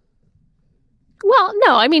not. Well,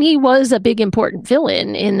 no, he was a big important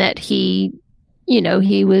villain in that he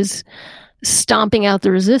was stomping out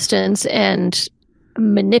the resistance and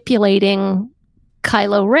manipulating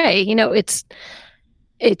Kylo Ren.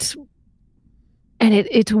 It's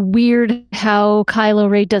weird how Kylo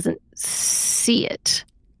Ren doesn't see it.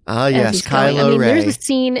 Ah, yes, Kylo Ren. There's a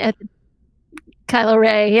scene at Kylo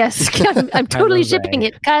Ren. Yes, I'm totally shipping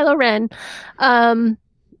it. Kylo Ren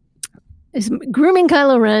is grooming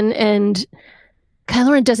Kylo Ren, and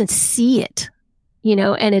Kylo Ren doesn't see it.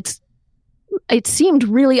 And it seemed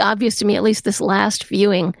really obvious to me, at least this last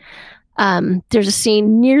viewing. There's a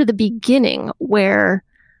scene near the beginning where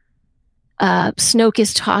Snoke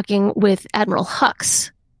is talking with Admiral Hux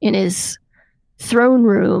in his throne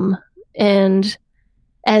room, and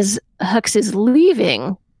as Hux is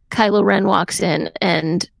leaving, Kylo Ren walks in,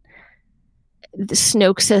 and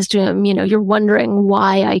Snoke says to him, you're wondering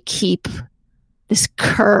why I keep this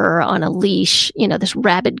cur on a leash, this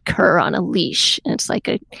rabid cur on a leash. And it's like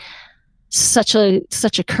such a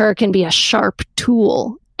cur can be a sharp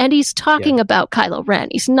tool. And he's talking about Kylo Ren.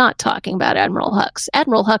 He's not talking about Admiral Hux.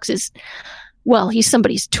 Admiral Hux he's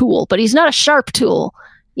somebody's tool, but he's not a sharp tool.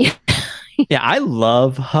 Yeah, I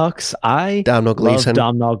love Hux. Domhnall Gleeson.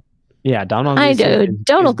 Domhnall Gleeson. I do.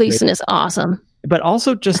 Domhnall Gleeson is awesome. But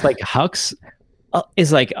also just like Hux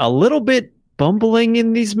is like a little bit bumbling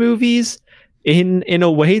in these movies in a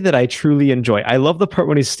way that I truly enjoy. I love the part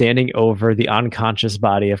when he's standing over the unconscious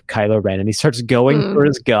body of Kylo Ren and he starts going for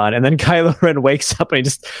his gun, and then Kylo Ren wakes up and he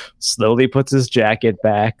just slowly puts his jacket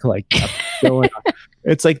back. Like,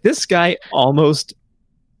 it's like this guy almost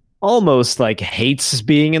like hates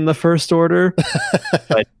being in the First Order,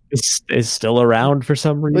 but is still around for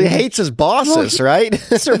some reason. Well, he hates his bosses, right?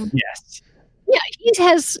 Yes. Yeah,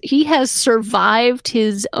 he has survived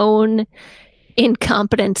his own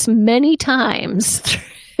incompetence many times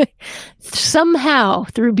somehow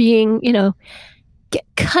through being,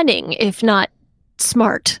 cunning, if not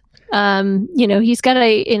smart. He's got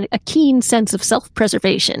a keen sense of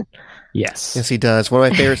self-preservation. Yes, he does. One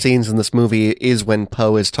of my favorite scenes in this movie is when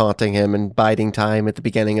Poe is taunting him and biding time at the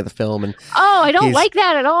beginning of the film. And I don't like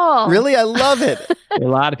that at all. Really? I love it. A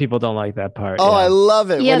lot of people don't like that part. Oh, yeah. I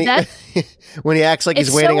love it. Yeah, when he acts like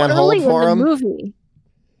he's waiting on hold for him. Movie.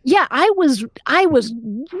 Yeah, I was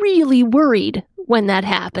really worried when that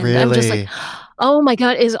happened. Really? I'm just like, oh my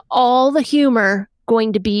God, is all the humor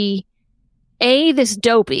going to be A, this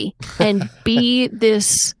dopey, and B,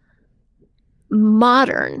 this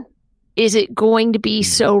modern? Is it going to be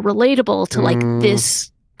so relatable to like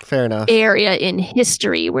this fair enough area in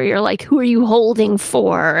history where you're like, who are you holding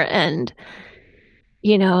for? And,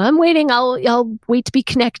 you know, I'm waiting, I'll wait to be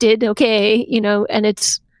connected. Okay. You know, and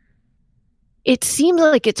it seems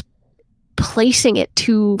like it's placing it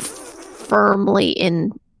too firmly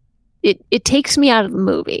in it takes me out of the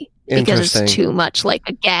movie because it's too much like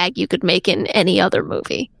a gag you could make in any other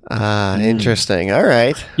movie. Interesting. All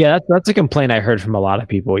right. Yeah, that's a complaint I heard from a lot of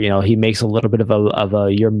people. You know, he makes a little bit of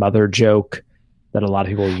a your mother joke that a lot of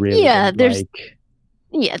people really like.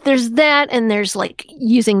 Yeah, there's that, and there's like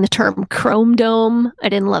using the term Chrome Dome. I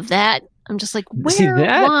didn't love that. I'm just like,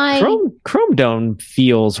 why? Chrome Dome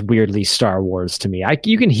feels weirdly Star Wars to me.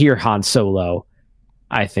 You can hear Han Solo,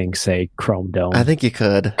 I think, say Chrome Dome. I think you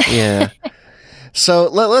could, yeah. So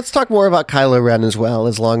let's talk more about Kylo Ren as well,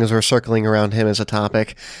 as long as we're circling around him as a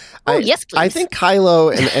topic. Yes, please. I think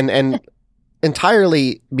Kylo, and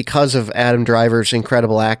entirely because of Adam Driver's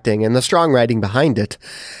incredible acting and the strong writing behind it,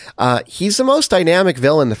 he's the most dynamic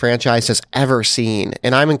villain the franchise has ever seen,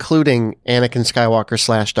 and I'm including Anakin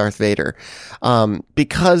Skywalker / Darth Vader,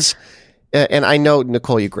 because. And I know,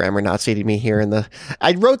 Nicole, you grammar Nazi'd me here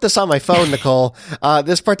I wrote this on my phone, Nicole.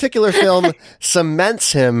 This particular film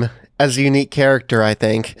cements him as a unique character, I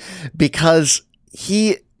think, because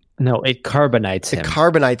it carbonates him. It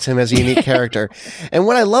carbonates him as a unique character. And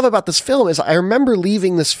what I love about this film is I remember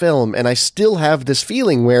leaving this film and I still have this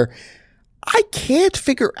feeling where I can't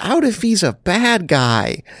figure out if he's a bad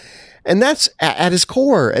guy. And that's at his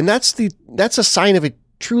core. And that's a sign of a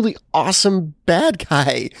truly awesome bad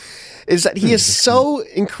guy. Is that he is so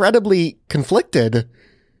incredibly conflicted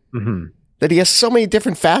that he has so many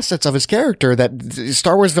different facets of his character that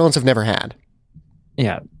Star Wars villains have never had.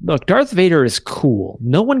 Yeah. Look, Darth Vader is cool.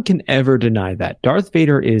 No one can ever deny that. Darth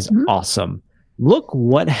Vader is awesome. Look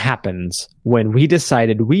what happens when we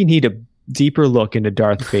decided we need a deeper look into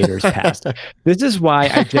Darth Vader's past. This is why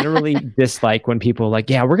I generally dislike when people are like,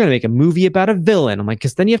 yeah, we're going to make a movie about a villain. I'm like,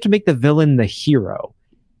 because then you have to make the villain the hero.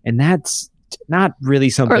 And that's not really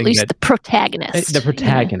something, or at least the protagonist. The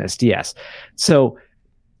protagonist, yes. So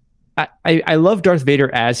I love Darth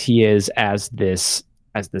Vader as he is, as this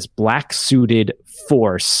black suited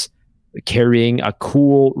force carrying a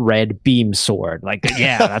cool red beam sword. Like,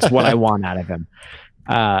 yeah, that's what I want out of him.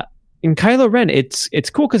 In Kylo Ren, it's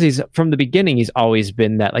cool because he's from the beginning. He's always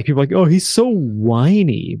been that, like, people are like, oh, he's so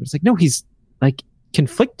whiny. But it's like, no, he's like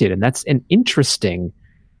conflicted, and that's an interesting.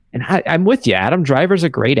 And I'm with you. Adam Driver's a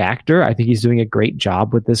great actor. I think he's doing a great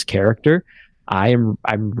job with this character. I'm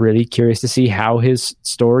really curious to see how his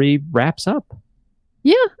story wraps up.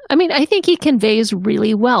 Yeah, I mean, I think he conveys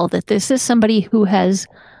really well that this is somebody who has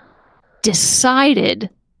decided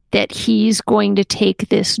that he's going to take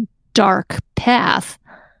this dark path,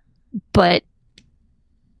 but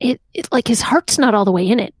it like his heart's not all the way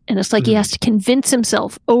in it, and it's like he has to convince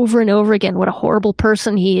himself over and over again what a horrible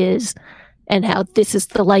person he is. And how this is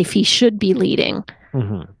the life he should be leading.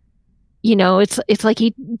 You know, it's like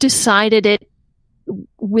he decided it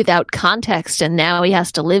without context, and now he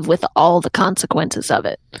has to live with all the consequences of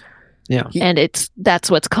it. Yeah, and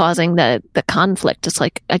that's what's causing the conflict. It's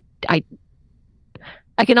like I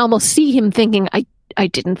can almost see him thinking, I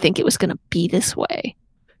didn't think it was going to be this way.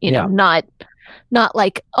 You know, not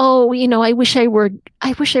like, oh, you know, I wish I were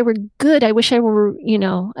good. I wish I were, you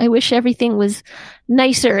know, I wish everything was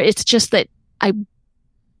nicer. It's just that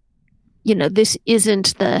this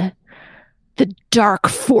isn't the dark,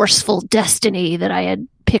 forceful destiny that I had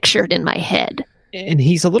pictured in my head. And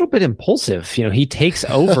he's a little bit impulsive. You know, he takes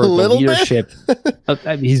over the leadership.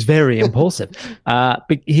 He's very impulsive.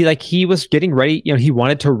 But he was getting ready. You know, he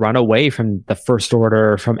wanted to run away from the First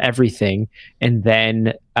Order, from everything. And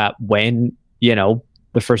then when, you know,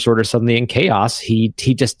 the First Order suddenly in chaos, he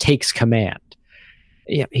just takes command.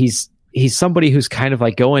 Yeah, he's somebody who's kind of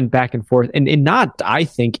like going back and forth, and not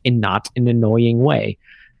an annoying way.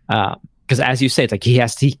 Because as you say, it's like he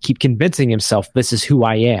has to keep convincing himself, this is who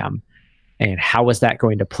I am. And how is that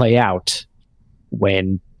going to play out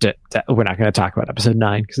when we're not going to talk about episode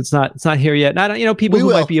 9 because it's not here yet. Not, you know, people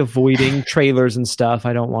who might be avoiding trailers and stuff.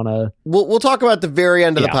 I don't want to. We'll talk about the very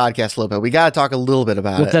end of the podcast a little bit. We got to talk a little bit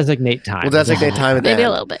about it. We'll designate time. We'll designate time at the end. Maybe a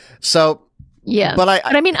little bit. So yeah, but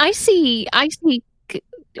I mean, I see.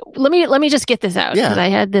 Let me just get this out because I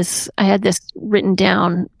had this written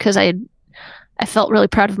down because I felt really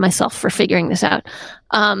proud of myself for figuring this out.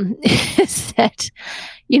 Is that,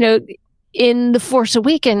 you know, in The Force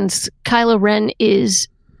Awakens, Kylo Ren is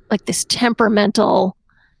like this temperamental,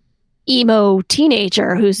 emo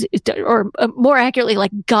teenager or more accurately,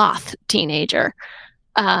 like goth teenager,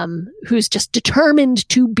 who's just determined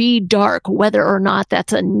to be dark, whether or not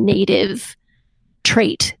that's a native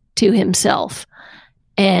trait to himself.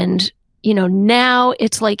 And, now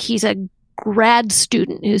it's like he's a grad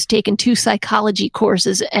student who's taken 2 psychology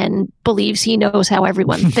courses and believes he knows how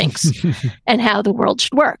everyone thinks and how the world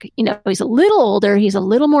should work. He's a little older, he's a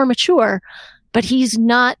little more mature, but he's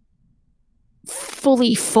not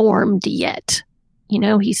fully formed yet.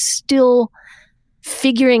 He's still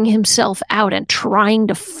figuring himself out and trying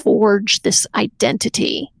to forge this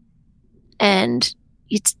identity. And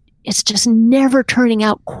it's just never turning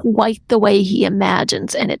out quite the way he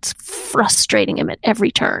imagines, and it's frustrating him at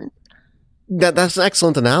every turn. That's an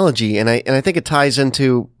excellent analogy, and I think it ties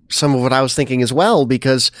into some of what I was thinking as well,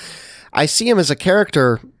 because I see him as a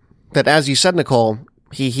character that, as you said, Nicole,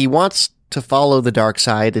 he wants to follow the dark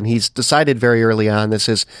side, and he's decided very early on this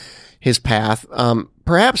is his path,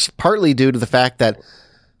 perhaps partly due to the fact that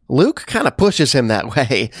Luke kind of pushes him that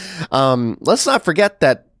way. Let's not forget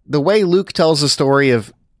that the way Luke tells the story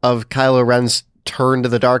of Kylo Ren's turn to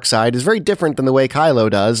the dark side is very different than the way Kylo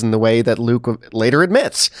does and the way that Luke later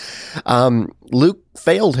admits. Luke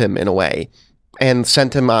failed him in a way and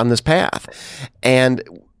sent him on this path. And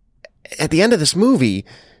at the end of this movie,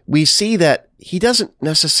 we see that he doesn't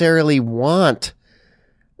necessarily want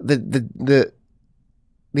the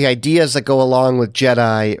ideas that go along with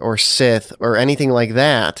Jedi or Sith or anything like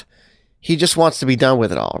that. He just wants to be done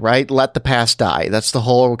with it all, right? Let the past die. That's the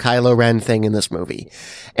whole Kylo Ren thing in this movie.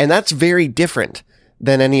 And that's very different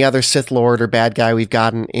than any other Sith Lord or bad guy we've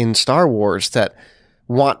gotten in Star Wars that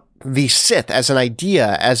want the Sith as an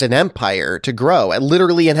idea, as an empire to grow,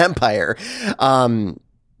 literally an empire.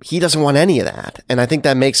 He doesn't want any of that. And I think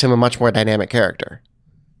that makes him a much more dynamic character.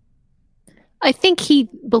 I think he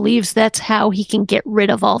believes that's how he can get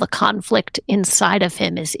rid of all the conflict inside of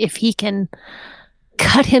him, is if he can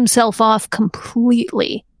cut himself off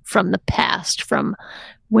completely from the past, from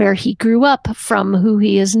where he grew up, from who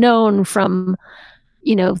he is known, from,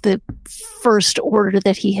 the first order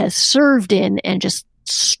that he has served in, and just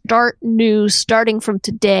start new, starting from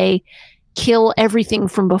today, kill everything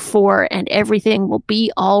from before, and everything will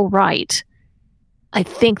be all right. I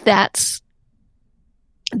think that's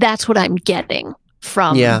what I'm getting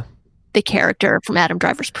from the character, from Adam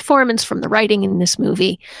Driver's performance, from the writing in this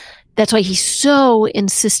movie. That's why he's so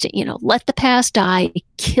insistent, let the past die,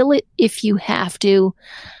 kill it if you have to.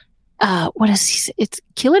 What is he say? It's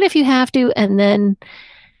kill it if you have to, and then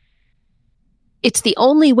it's the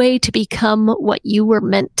only way to become what you were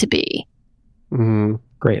meant to be. Mm-hmm.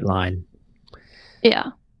 Great line.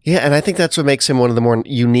 Yeah. Yeah, and I think that's what makes him one of the more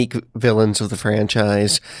unique villains of the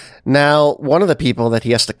franchise. Now, one of the people that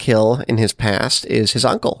he has to kill in his past is his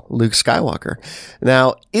uncle, Luke Skywalker.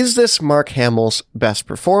 Now, is this Mark Hamill's best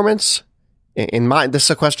performance? This is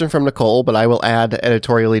a question from Nicole, but I will add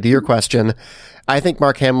editorially to your question. I think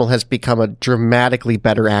Mark Hamill has become a dramatically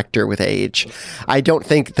better actor with age. I don't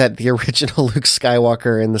think that the original Luke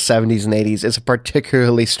Skywalker in the 70s and 80s is a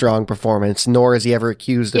particularly strong performance, nor is he ever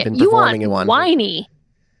accused of performing in one. Whiny.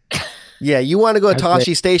 Yeah, you want to go to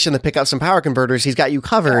Tosche Station to pick up some power converters, he's got you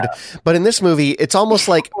covered. Yeah. But in this movie, it's almost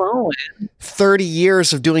like 30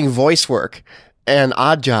 years of doing voice work and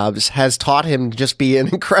odd jobs has taught him to just be an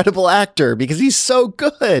incredible actor because he's so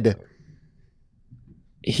good.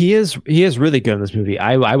 He is really good in this movie.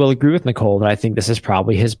 I will agree with Nicole that I think this is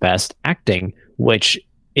probably his best acting, which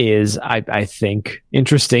is, I think,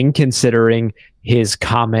 interesting considering his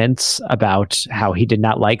comments about how he did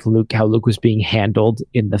not like how Luke was being handled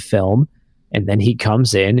in the film. And then he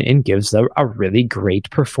comes in and gives a really great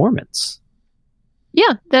performance.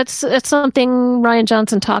 Yeah, that's something Rian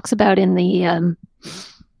Johnson talks about in the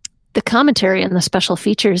commentary and the special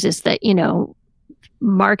features, is that,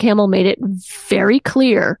 Mark Hamill made it very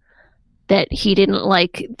clear that he didn't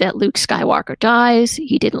like that Luke Skywalker dies.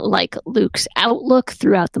 He didn't like Luke's outlook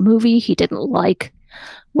throughout the movie. He didn't like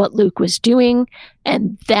what Luke was doing.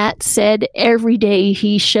 And that said, every day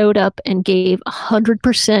he showed up and gave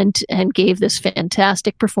 100% and gave this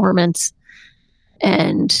fantastic performance.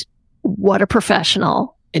 And what a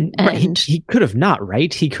professional. And he could have not,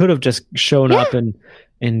 right? He could have just shown up and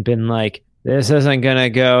been like, this isn't going to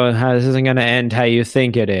go, this isn't going to end how you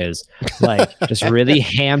think it is. Like, just really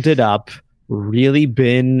hammed it up, really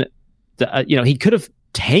been, he could have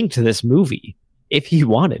tanked this movie if he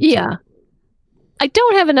wanted to. Yeah. I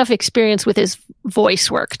don't have enough experience with his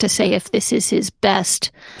voice work to say if this is his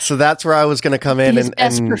best. So that's where I was going to come in and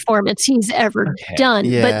best performance he's ever done.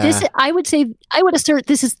 Yeah. But this, I would assert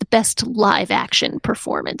this is the best live action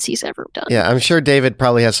performance he's ever done. Yeah, I'm sure David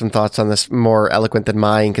probably has some thoughts on this more eloquent than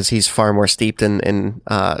mine because he's far more steeped in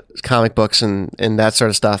comic books and that sort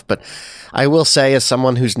of stuff. But I will say, as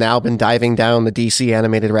someone who's now been diving down the DC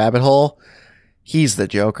animated rabbit hole, he's the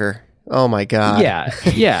Joker. Oh my God.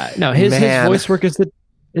 Yeah. No, his voice work as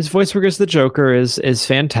the Joker is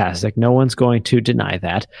fantastic. No one's going to deny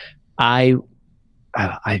that. I'm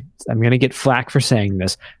going to get flack for saying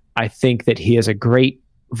this. I think that he is a great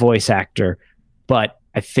voice actor, but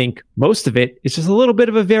I think most of it is just a little bit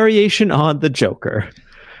of a variation on the Joker.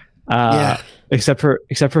 Except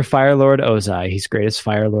for Fire Lord Ozai. He's great as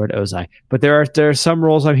Fire Lord Ozai. But there are some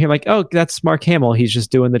roles I'm here like, oh, that's Mark Hamill. He's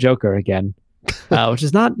just doing the Joker again. Which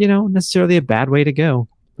is not, necessarily a bad way to go.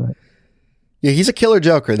 But yeah, he's a killer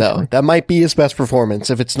Joker, though. That might be his best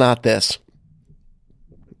performance if it's not this.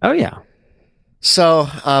 Oh, yeah. So,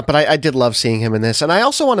 but I did love seeing him in this. And I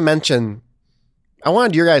also want to mention, I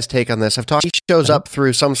wanted your guys' take on this. He shows up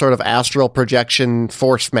through some sort of astral projection,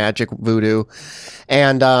 force magic voodoo.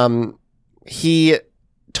 And he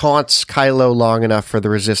taunts Kylo long enough for the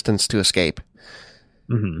Resistance to escape.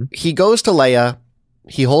 Mm-hmm. He goes to Leia.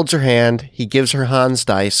 He holds her hand, he gives her Han's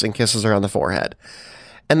dice, and kisses her on the forehead.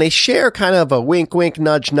 And they share kind of a wink, wink,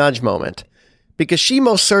 nudge, nudge moment. Because she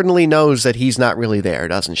most certainly knows that he's not really there,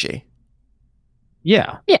 doesn't she?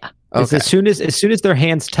 Yeah. Yeah. Okay. As soon as their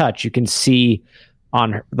hands touch, you can see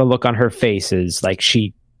the look on her face is like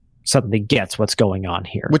she suddenly gets what's going on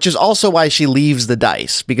here. Which is also why she leaves the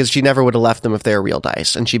dice, because she never would have left them if they're real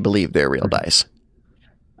dice, and she believed they're real dice.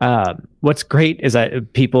 What's great is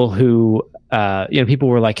that people who people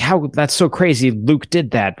were like, how that's so crazy Luke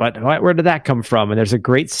did that, but where did that come from? And there's a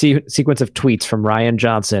great sequence of tweets from Rian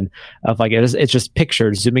Johnson of like it's just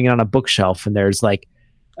pictures zooming in on a bookshelf, and there's like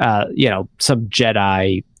some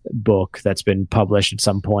Jedi book that's been published at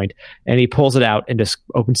some point, and he pulls it out and just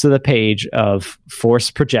opens to the page of force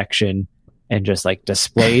projection and just like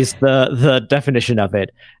displays the definition of it,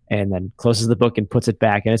 and then closes the book and puts it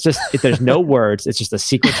back. And it's just there's no words, it's just a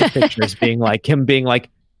sequence of pictures being like,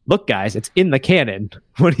 look, guys, it's in the canon.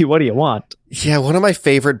 What do you want? Yeah, one of my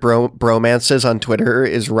favorite bromances on Twitter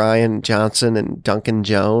is Rian Johnson and Duncan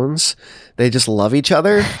Jones. They just love each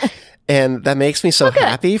other, and that makes me so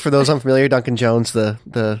happy. For those unfamiliar, Duncan Jones,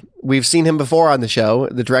 the we've seen him before on the show,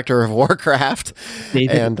 the director of Warcraft,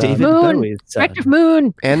 David Moon, Bowie's director of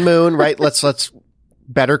Moon, and Moon. Right? Let's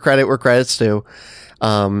better credit where credit's due.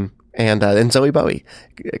 And Zoe Bowie,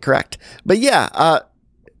 correct. But yeah,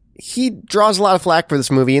 he draws a lot of flack for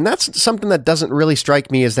this movie, and that's something that doesn't really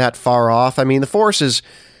strike me as that far off. I mean, the Force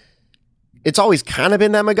it's always kind of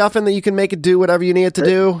been that MacGuffin that you can make it do whatever you need it to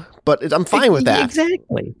do, but I'm fine with that.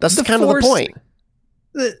 Exactly. That's kind of the point.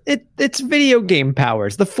 It's video game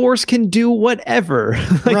powers. The Force can do whatever.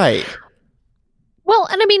 Right. Well,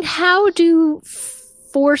 and I mean, how do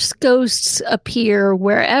Force ghosts appear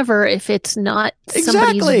wherever if it's not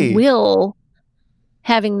somebody's will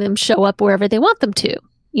having them show up wherever they want them to?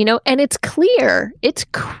 And it's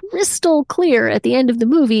crystal clear at the end of the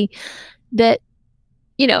movie that,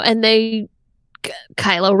 and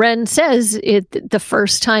Kylo Ren says it the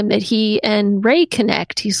first time that he and Rey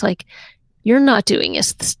connect, he's like, you're not doing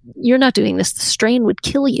this. You're not doing this. The strain would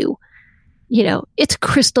kill you. It's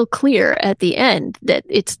crystal clear at the end that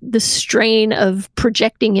it's the strain of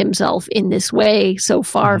projecting himself in this way so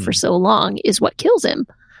far for so long is what kills him.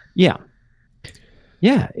 Yeah.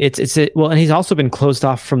 Yeah, and he's also been closed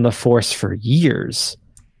off from the Force for years,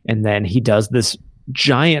 and then he does this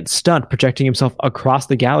giant stunt projecting himself across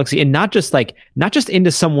the galaxy, and not just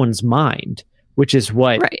into someone's mind, which is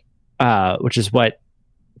what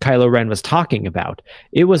Kylo Ren was talking about.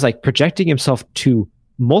 It was like projecting himself to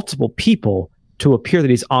multiple people to appear that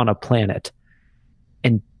he's on a planet,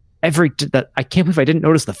 and I can't believe I didn't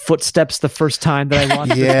notice the footsteps the first time that I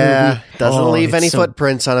watched this movie. Doesn't leave any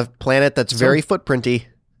footprints on a planet that's very footprinty.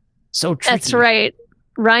 So tricky. That's right.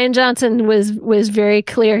 Rian Johnson was very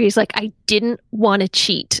clear. He's like, I didn't want to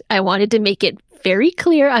cheat. I wanted to make it very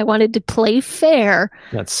clear. I wanted to play fair.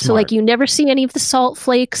 That's smart. So like you never see any of the salt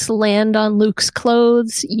flakes land on Luke's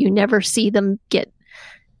clothes. You never see them get,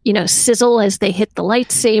 sizzle as they hit the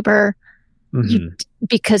lightsaber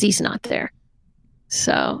because he's not there.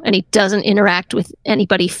 So, and he doesn't interact with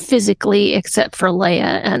anybody physically except for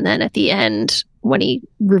Leia. And then at the end, when he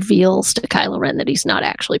reveals to Kylo Ren that he's not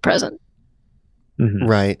actually present.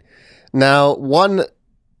 Right. Now, one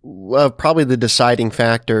of probably the deciding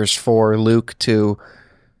factors for Luke to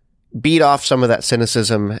beat off some of that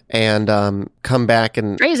cynicism and come back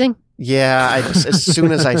and Phrasing. yeah, as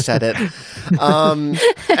soon as I said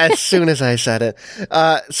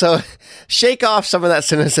it, so shake off some of that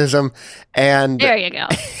cynicism and There you go.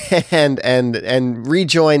 and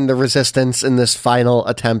rejoin the resistance in this final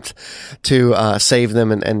attempt to save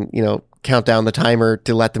them and count down the timer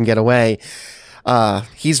to let them get away.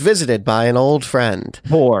 He's visited by an old friend.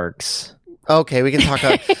 Porgs. Okay, we can talk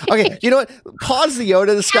about. Okay, you know what? Pause the Yoda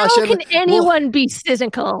discussion. How can anyone be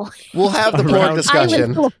cynical? We'll have the porg Around- Island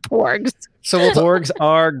discussion. full of porgs. So Porgs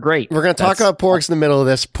are great. we're going to talk about porgs in the middle of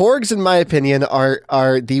this. Porgs, in my opinion,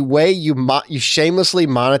 are the way you shamelessly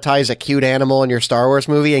monetize a cute animal in your Star Wars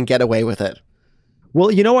movie and get away with it.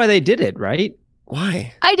 Well, you know why they did it, right?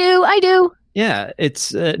 Why? I do. Yeah,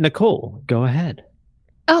 it's Nicole. Go ahead.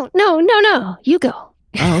 Oh, no. You go.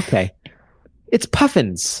 Oh, okay. It's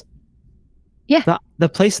puffins. Yeah. The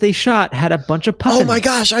place they shot had a bunch of puffins. Oh my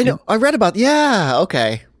gosh, I know. I read about. Yeah.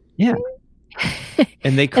 Okay. Yeah.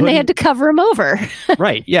 And they And couldn't. they had to cover them over.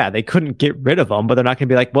 Right. Yeah. They couldn't get rid of them, but they're not going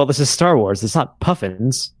to be like, well, this is Star Wars. It's not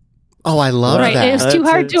puffins. Oh, I love Right. that. And it's too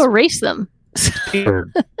hard to It's- erase them.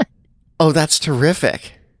 Oh, that's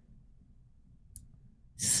terrific.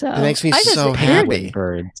 So It makes me I just so heard happy.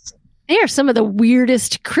 Birds. They are some of the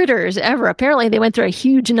weirdest critters ever. Apparently, they went through a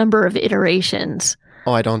huge number of iterations.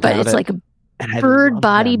 Oh, I don't But doubt it's it. like a And I bird love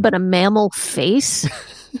body, them. but a mammal face,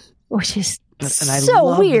 which is And I so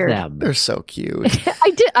love weird. them. They're so cute.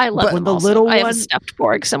 I love But them when the also. little I have a one- stuffed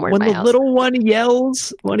porg somewhere When in my the house. little one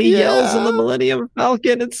yells, in the Yeah. Millennium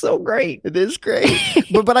Falcon, it's so great. It is great.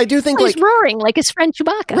 But I do think He's like roaring like his friend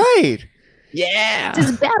Chewbacca. right. Yeah. It's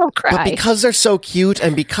his battle cry. But because they're so cute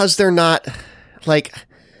and because they're not like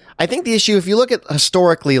I think the issue, if you look at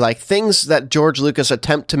historically, like things that George Lucas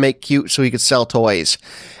attempt to make cute so he could sell toys.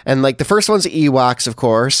 And like the first one's the Ewoks, of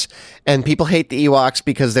course. And people hate the Ewoks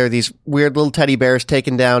because they're these weird little teddy bears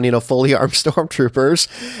taking down, fully armed stormtroopers.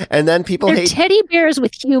 And then people They're hate teddy bears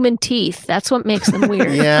with human teeth. That's what makes them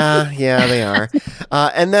weird. yeah, they are.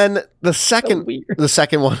 And then the second weird.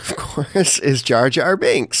 one, of course, is Jar Jar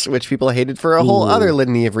Binks, which people hated for a whole Ooh. other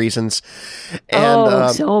litany of reasons.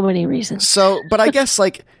 And So many reasons. so, but I guess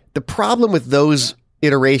like the problem with those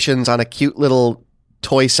iterations on a cute little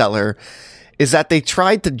toy seller is that they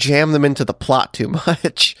tried to jam them into the plot too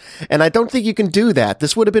much. And I don't think you can do that.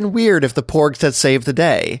 This would have been weird if the Porgs had saved the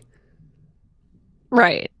day.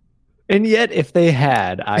 Right. And yet, if they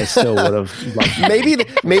had, I still would have loved them.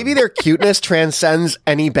 Maybe their cuteness transcends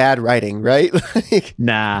any bad writing, right? Like,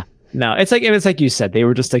 Nah. No, it's like you said, they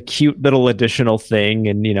were just a cute little additional thing,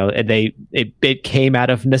 and it came out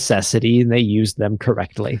of necessity, and they used them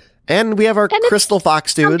correctly. and we have our And it's Crystal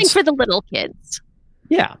Fox Something dudes. for the little kids.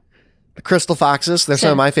 Yeah. The Crystal Foxes, they're some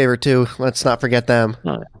Sure. of my favorite too. Let's not forget them.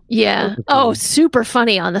 Yeah. Oh, super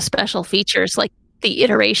funny on the special features, like the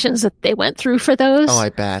iterations that they went through for those. Oh, I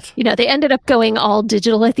bet. They ended up going all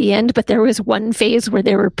digital at the end, but there was one phase where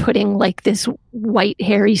they were putting like this white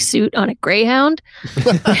hairy suit on a Greyhound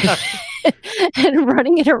and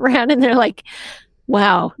running it around, and they're like,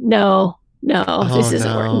 wow, no, this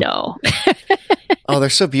isn't work. No. Oh, they're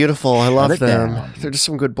so beautiful. I love it them. down. They're just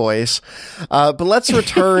some good boys. But let's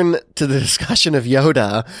return to the discussion of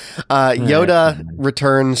Yoda. Yoda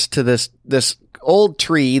returns to this old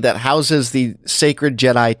tree that houses the sacred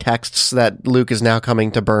Jedi texts that Luke is now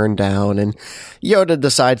coming to burn down, and Yoda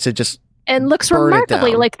decides to just And looks Burn it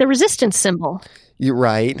remarkably down. like the resistance symbol,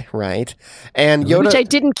 right, and Yoda. which I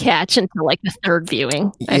didn't catch until like the third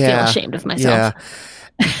viewing. I feel Yeah, ashamed of myself.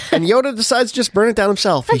 And Yoda decides to just burn it down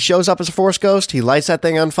himself. He shows up as a Force ghost. He lights that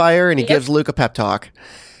thing on fire, and he gives Luke a pep talk.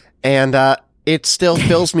 And it still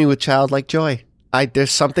fills me with childlike joy.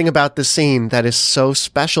 There's something about this scene that is so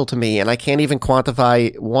special to me, and I can't even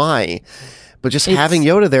quantify why. But just having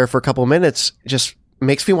Yoda there for a couple minutes just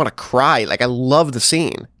makes me want to cry. Like, I love the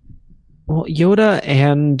scene. Well, Yoda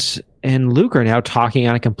and Luke are now talking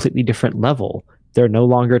on a completely different level. They're no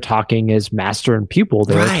longer talking as master and pupil.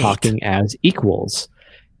 They're Right. talking as equals.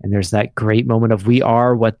 And there's that great moment of we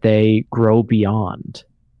are what they grow beyond.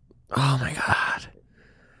 Oh, my God.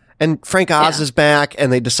 And Frank Oz Yeah. is back,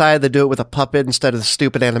 and they decided to do it with a puppet instead of the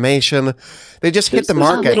stupid animation. They just hit the There's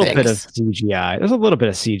mark, a I little think. bit of CGI. There's a little bit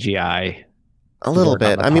of CGI. A little work on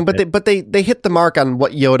bit. the I mean, puppet. but they hit the mark on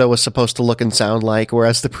what Yoda was supposed to look and sound like,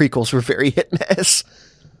 whereas the prequels were very hit and miss.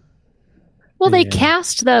 Well, they Yeah.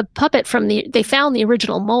 cast the puppet they found the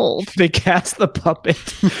original mold. They cast the puppet.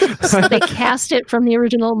 So they cast it from the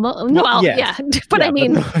original mold. Well, yes. yeah. But Yeah, I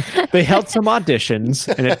mean, they held some auditions,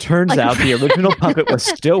 and it turns out the original puppet was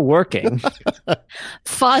still working.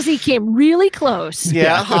 Fozzie came really close. Yeah,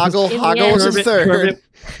 Yeah. Hoggle In the was his end- third.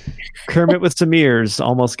 Kermit with some ears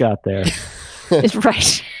almost got there.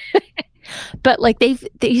 Right. But like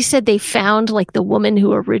they said they found like the woman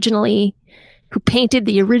who painted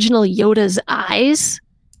the original Yoda's eyes,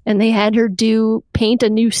 and they had her paint a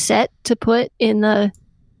new set to put in the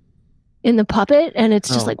puppet, and it's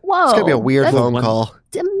just like, whoa, it's gonna be a weird phone call.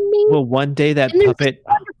 Amazing. Well, one day that and puppet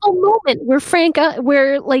wonderful moment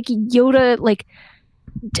where like Yoda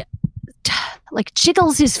like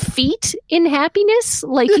jiggles his feet in happiness,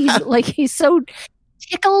 like he's so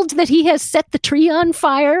tickled that he has set the tree on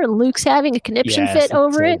fire, and Luke's having a conniption fit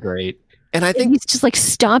over it. Great. And I think he's just like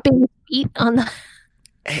stomping his feet on the.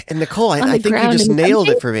 And Nicole, I think you just nailed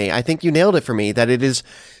it for me. I think you nailed it for me. That it is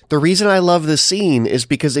the reason I love this scene is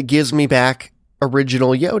because it gives me back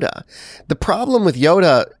original Yoda. The problem with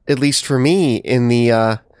Yoda, at least for me, in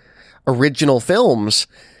the original films,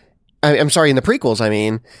 I'm sorry, in the prequels, I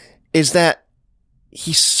mean, is that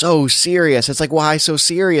he's so serious. It's like, why so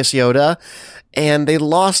serious, Yoda? And they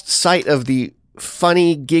lost sight of the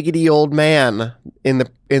funny, giggity old man in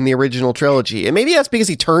the original trilogy. And maybe that's because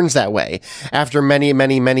he turns that way after many,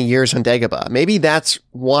 many, many years on Dagobah. Maybe that's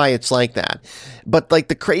why it's like that. But like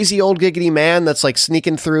the crazy old giggity man that's like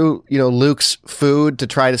sneaking through, Luke's food to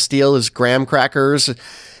try to steal his graham crackers.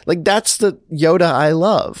 Like that's the Yoda I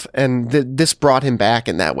love. And this brought him back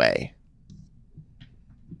in that way.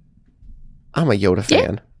 I'm a Yoda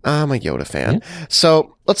fan. Yeah. I'm a Yoda fan. Yeah.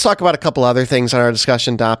 So let's talk about a couple other things on our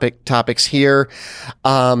discussion topics here.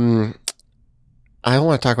 I don't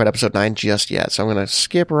want to talk about episode 9 just yet, so I'm going to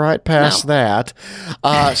skip right past that.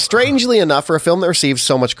 Strangely enough, for a film that received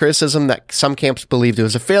so much criticism that some camps believed it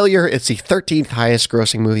was a failure, it's the 13th highest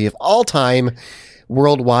grossing movie of all time.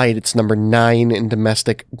 Worldwide, it's number 9 in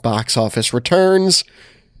domestic box office returns.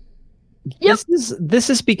 Yep. This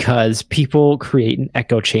is because people create an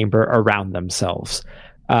echo chamber around themselves.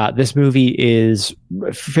 This movie is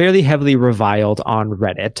fairly heavily reviled on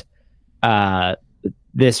Reddit.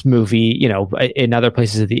 This movie, in other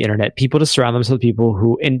places of the internet, people just surround themselves with people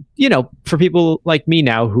who, and, for people like me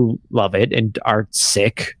now who love it and are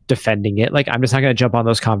sick defending it, like, I'm just not going to jump on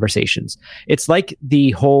those conversations. It's like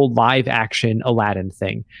the whole live action Aladdin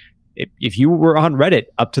thing. If you were on Reddit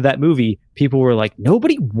up to that movie, people were like,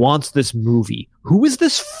 nobody wants this movie. Who is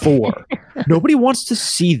this for? Nobody wants to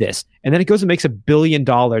see this. And then it goes and makes $1 billion.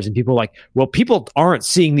 And people are like, well, people aren't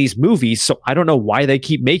seeing these movies, so I don't know why they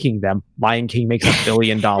keep making them. Lion King makes $1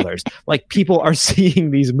 billion. Like, people are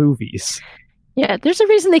seeing these movies. Yeah, there's a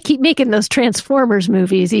reason they keep making those Transformers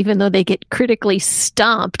movies, even though they get critically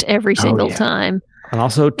stomped every single time. And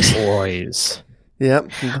also toys.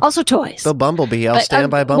 Yep. Also toys. The Bumblebee. I'll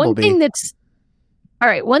stand by Bumblebee. One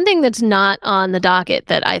thing that's not on the docket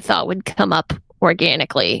that I thought would come up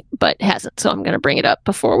organically, but hasn't, so I'm going to bring it up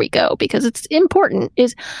before we go because it's important,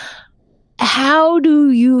 is how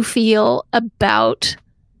do you feel about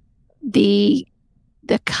the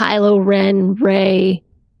Kylo Ren Rey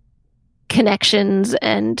connections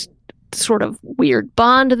and sort of weird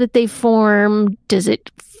bond that they form? Does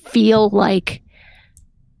it feel like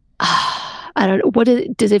I don't know.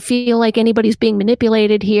 Does it feel like anybody's being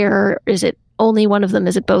manipulated here? Is it only one of them?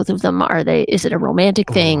 Is it both of them? Is it a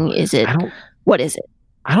romantic thing? What is it?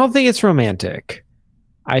 I don't think it's romantic.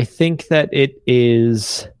 I think that it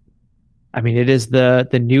is, it is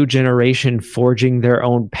the new generation forging their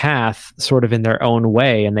own path sort of in their own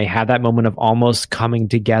way. And they have that moment of almost coming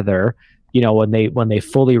together, when they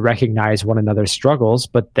fully recognize one another's struggles,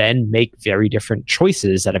 but then make very different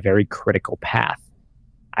choices at a very critical path.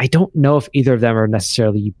 I don't know if either of them are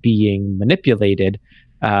necessarily being manipulated.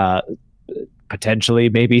 Potentially,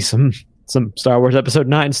 maybe some Star Wars Episode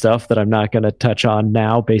 9 stuff that I'm not going to touch on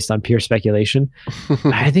now based on pure speculation.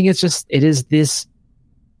 I think it is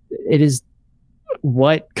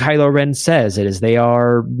what Kylo Ren says. It is they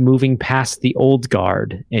are moving past the old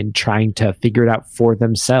guard and trying to figure it out for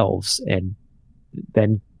themselves and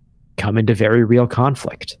then come into very real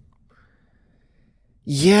conflict.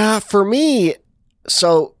 Yeah, for me...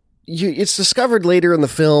 So it's discovered later in the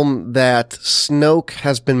film that Snoke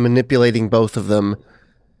has been manipulating both of them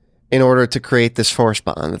in order to create this force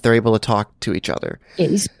bond, that they're able to talk to each other.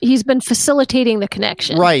 Yeah, he's been facilitating the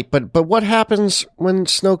connection. Right, but what happens when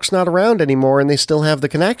Snoke's not around anymore and they still have the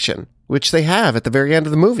connection, which they have at the very end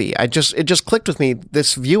of the movie? It just clicked with me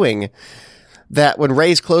this viewing that when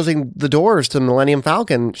Rey's closing the doors to the Millennium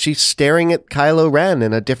Falcon, she's staring at Kylo Ren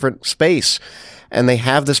in a different space. And they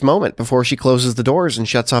have this moment before she closes the doors and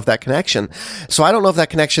shuts off that connection. So I don't know if that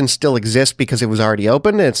connection still exists because it was already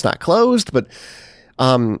open and it's not closed, but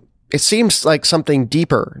it seems like something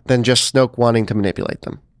deeper than just Snoke wanting to manipulate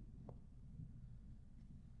them.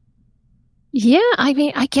 Yeah,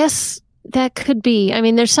 I guess that could be. I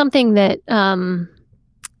mean, there's something that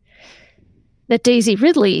that Daisy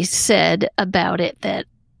Ridley said about it that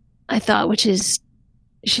I thought, which is,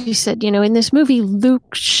 she said, in this movie,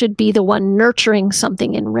 Luke should be the one nurturing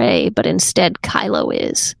something in Rey, but instead Kylo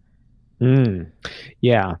is.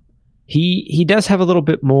 Yeah. He does have a little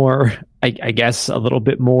bit more, I guess, a little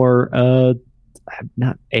bit more,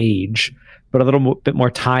 not age, but a little bit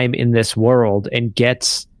more time in this world and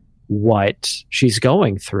gets what she's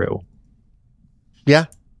going through. Yeah.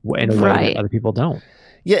 In a way that other people don't.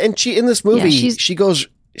 Yeah, and she in this movie, she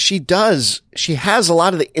has a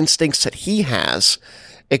lot of the instincts that he has,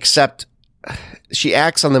 except she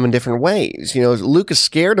acts on them in different ways. Luke is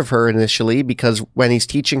scared of her initially because when he's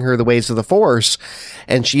teaching her the ways of the Force,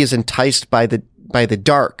 and she is enticed by the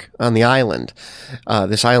dark on the island,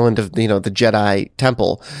 this island of the Jedi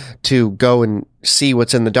Temple, to go and see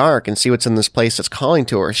what's in the dark and see what's in this place that's calling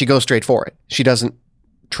to her. She goes straight for it. She doesn't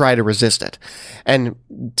try to resist it. And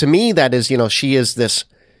to me, that is, she is this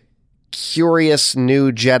curious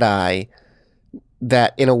new Jedi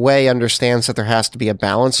that in a way understands that there has to be a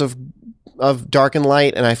balance of dark and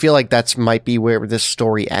light. And I feel like that's might be where this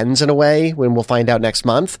story ends in a way, when we'll find out next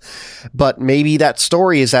month. But maybe that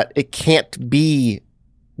story is that it can't be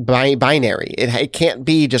binary. It can't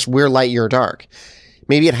be just we're light, you're dark.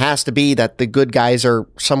 Maybe it has to be that the good guys are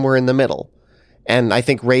somewhere in the middle. And I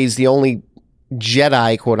think Rey's the only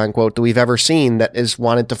Jedi, quote unquote, that we've ever seen that is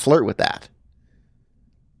wanted to flirt with that.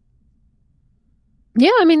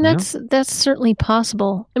 Yeah, I mean, that's certainly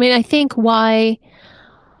possible. I mean, I think why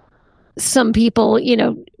some people,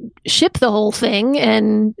 ship the whole thing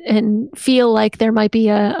and feel like there might be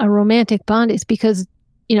a romantic bond is because,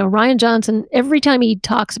 Rian Johnson, every time he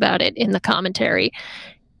talks about it in the commentary,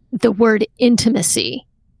 the word intimacy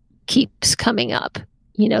keeps coming up.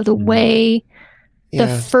 The way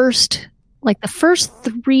the first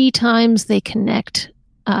 3 times they connect,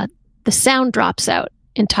 the sound drops out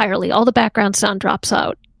entirely. All the background sound drops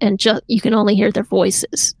out, and you can only hear their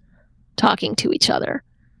voices talking to each other.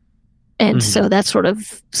 And so that sort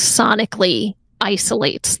of sonically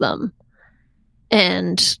isolates them.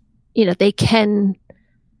 And, they can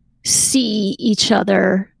see each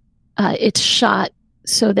other. It's shot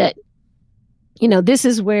so that, this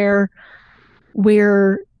is where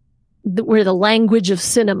the language of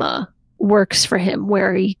cinema works for him,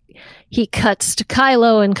 where he cuts to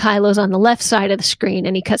Kylo, and Kylo's on the left side of the screen,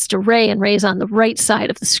 and he cuts to Rey, and Rey's on the right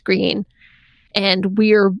side of the screen. And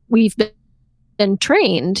we've been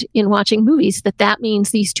trained in watching movies that means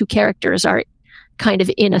these two characters are kind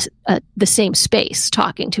of in the same space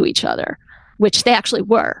talking to each other, which they actually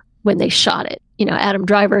were when they shot it. Adam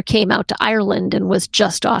Driver came out to Ireland and was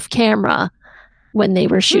just off camera when they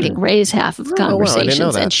were shooting Rey's half of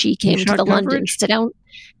Conversations, and she came to the London sit-down.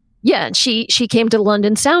 Yeah, and she came to the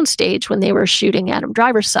London soundstage when they were shooting Adam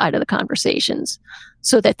Driver's side of the Conversations,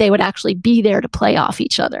 so that they would actually be there to play off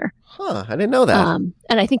each other. Huh, I didn't know that.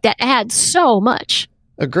 And I think that adds so much.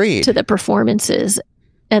 Agreed. To the performances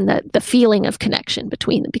and the feeling of connection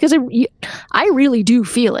between them. Because I really do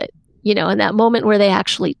feel it, and that moment where they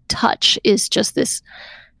actually touch is just this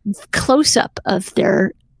close-up of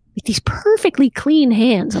these perfectly clean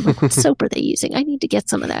hands. I'm like, what soap are they using? I need to get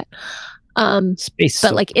some of that. Space but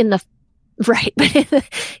soap. like in the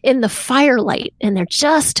firelight, and they're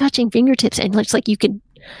just touching fingertips, and it's like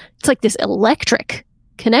it's like this electric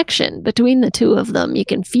connection between the two of them. You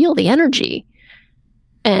can feel the energy.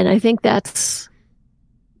 And I think that's,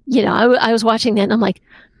 I was watching that and I'm like,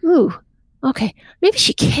 ooh, okay, maybe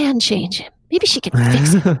she can change him. Maybe she can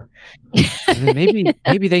fix him.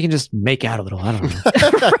 maybe they can just make out a little. I don't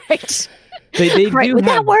know. Right. They right. Would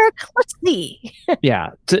that work? Let's see. Yeah.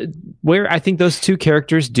 Where I think those two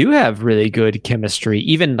characters do have really good chemistry,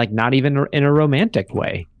 even not even in a romantic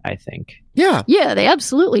way, I think. Yeah. Yeah, they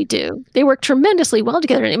absolutely do. They work tremendously well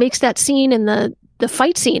together, and it makes that scene in the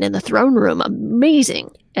fight scene in the throne room amazing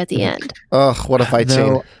at the end. Ugh, what a fight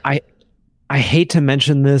scene. I hate to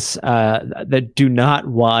mention this, that do not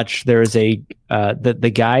watch. There is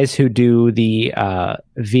the guys who do the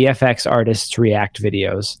VFX artists react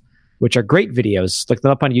videos, which are great videos. Look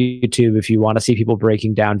them up on YouTube if you want to see people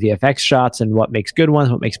breaking down VFX shots and what makes good ones,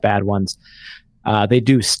 what makes bad ones. They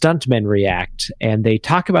do stuntmen react, and they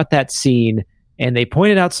talk about that scene, and they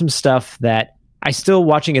pointed out some stuff that I still,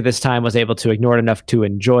 watching it this time, was able to ignore it enough to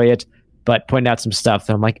enjoy it, but pointed out some stuff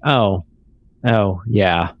that I'm like, oh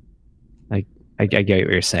yeah, I get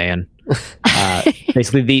what you're saying.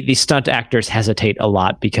 Basically, the stunt actors hesitate a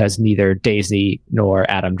lot because neither Daisy nor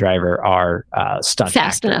Adam Driver are stunt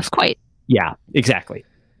fast actors. enough, quite. Yeah, exactly.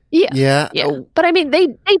 Yeah. But I mean, they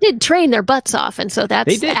did train their butts off, and so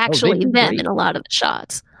that's actually them great. in a lot of the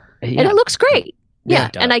shots. and it looks great. Yeah,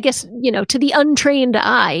 Yeah, and I guess, to the untrained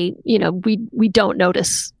eye, we don't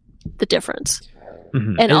notice the difference.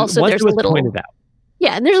 Mhm. And also once there's it was a little pointed out.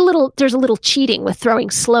 Yeah, and there's a little cheating with throwing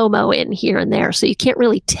slow-mo in here and there, so you can't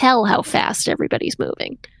really tell how fast everybody's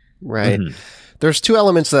moving. Right. Mhm. There's two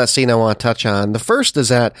elements to that scene I want to touch on. The first is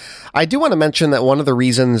that I do want to mention that one of the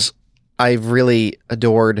reasons I've really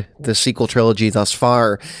adored the sequel trilogy thus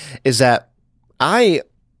far is that I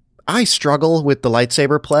struggle with the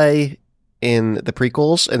lightsaber play in the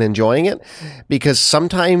prequels and enjoying it because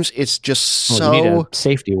sometimes it's just You need a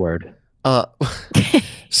safety word.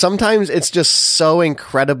 sometimes it's just so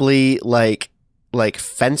incredibly like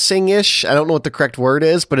fencing-ish. I don't know what the correct word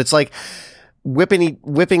is, but it's like whipping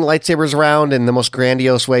lightsabers around in the most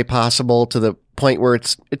grandiose way possible to the point where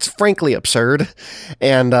it's frankly absurd.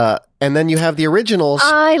 And then you have the originals.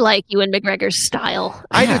 I like Ewan McGregor's style.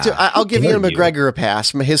 I do too. I'll give Ewan McGregor a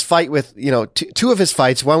pass. His fight with, two of his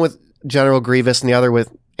fights, one with General Grievous and the other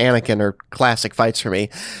with Anakin, are classic fights for me.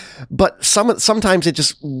 But sometimes it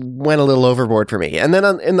just went a little overboard for me. And then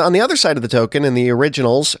on the other side of the token, in the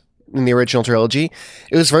original trilogy,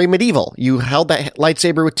 it was very medieval. You held that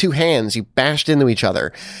lightsaber with two hands. You bashed into each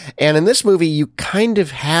other. And in this movie, you kind of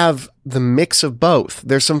have the mix of both.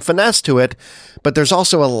 There's some finesse to it, but there's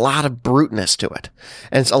also a lot of bruteness to it.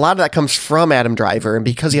 And a lot of that comes from Adam Driver, and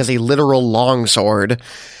because he has a literal longsword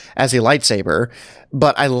as a lightsaber.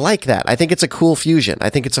 But I like that. I think it's a cool fusion. I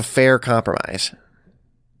think it's a fair compromise.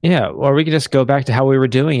 Yeah, or we could just go back to how we were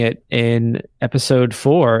doing it in episode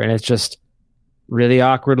 4, and it's just really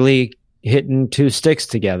awkwardly hitting two sticks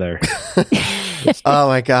together. Oh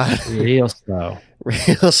my God. Real slow.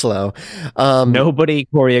 Real slow. Nobody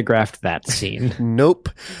choreographed that scene. Nope.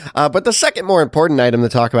 But the second more important item to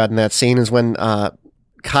talk about in that scene is when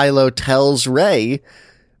Kylo tells Rey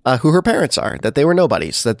who her parents are, that they were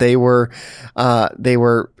nobodies, that they were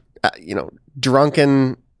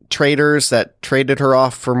drunken traders that traded her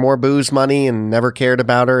off for more booze money and never cared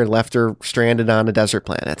about her and left her stranded on a desert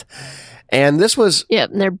planet. And this was... Yeah,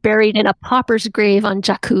 and they're buried in a pauper's grave on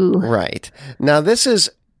Jakku. Right. Now, this is,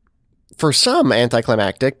 for some,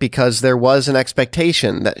 anticlimactic because there was an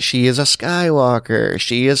expectation that she is a Skywalker,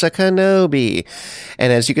 she is a Kenobi.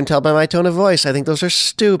 And as you can tell by my tone of voice, I think those are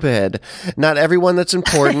stupid. Not everyone that's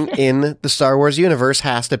important in the Star Wars universe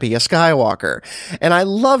has to be a Skywalker. And I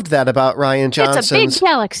loved that about Rian Johnson's... It's a big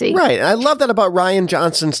galaxy. Right. And I love that about Rian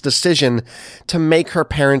Johnson's decision to make her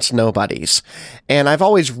parents nobodies. And I've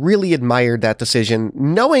always really admired that decision,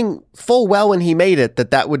 knowing full well when he made it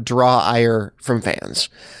that would draw ire from fans.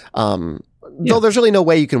 Though there's really no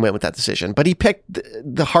way you can win with that decision, but he picked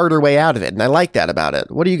the harder way out of it. And I like that about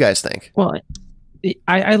it. What do you guys think? Well,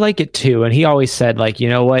 I like it too. And he always said, like, you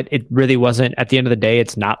know what? It really wasn't, at the end of the day,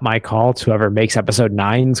 it's not my call. It's whoever makes episode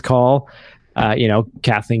 9's call.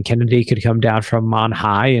 Kathleen Kennedy could come down from on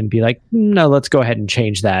high and be like, no, let's go ahead and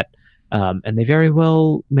change that. And they very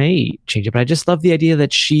well may change it. But I just love the idea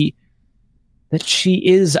that she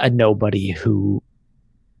is a nobody who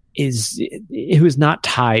is not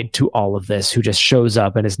tied to all of this, who just shows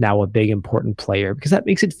up and is now a big important player, because that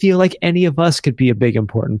makes it feel like any of us could be a big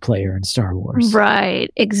important player in Star Wars.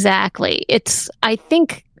 Right, exactly.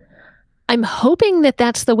 I'm hoping that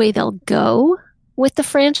that's the way they'll go with the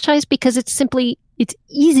franchise, because it's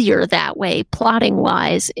easier that way, plotting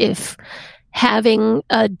wise, if having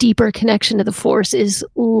a deeper connection to the Force is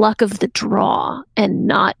luck of the draw and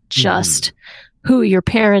not just who your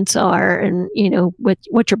parents are and,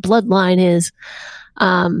 what your bloodline is,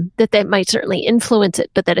 that might certainly influence it,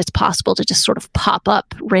 but that it's possible to just sort of pop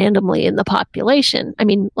up randomly in the population. I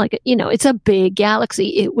mean, it's a big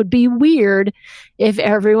galaxy. It would be weird if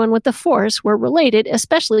everyone with the Force were related,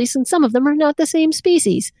 especially since some of them are not the same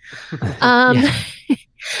species.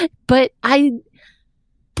 But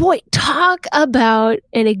talk about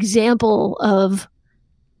an example of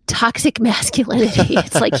toxic masculinity.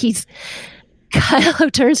 It's like Kylo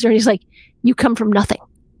turns to her and he's like, you come from nothing.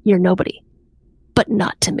 You're nobody, but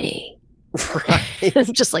not to me. Right. It's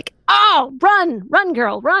just like, oh, run,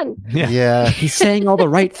 girl, run. Yeah. He's saying all the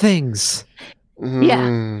right things.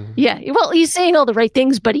 Yeah. Well, he's saying all the right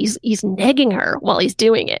things, but he's negging her while he's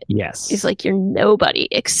doing it. Yes. He's like, you're nobody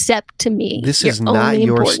except to me. This is not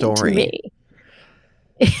your story.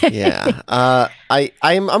 Yeah.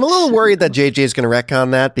 I'm a little worried that JJ is going to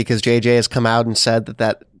retcon that, because JJ has come out and said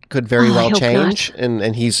that could very well change. And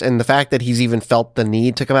the fact that he's even felt the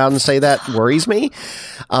need to come out and say that worries me.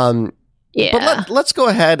 But let's go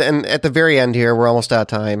ahead, and at the very end here, we're almost out of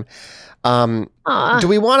time. Do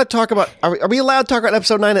we want to talk about, are we allowed to talk about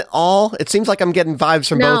episode 9 at all? It seems like I'm getting vibes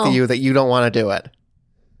from both of you that you don't want to do it.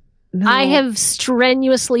 No. I have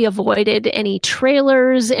strenuously avoided any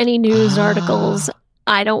trailers, any news articles.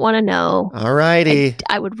 I don't want to know. All righty.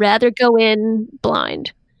 I would rather go in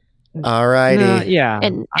blind All righty. No, yeah.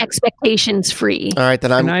 and expectations free. All right,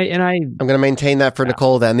 then I'm going to maintain that for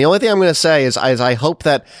Nicole then. The only thing I'm going to say is I hope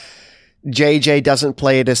that JJ doesn't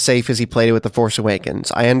play it as safe as he played it with The Force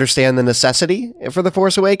Awakens. I understand the necessity for The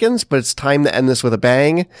Force Awakens, but it's time to end this with a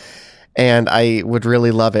bang. And I would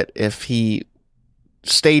really love it if he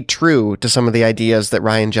stayed true to some of the ideas that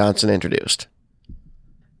Rian Johnson introduced.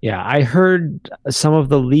 Yeah, I heard some of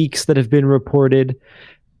the leaks that have been reported,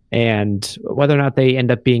 and whether or not they end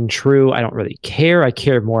up being true, I don't really care. I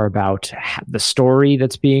care more about the story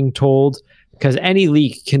that's being told, because any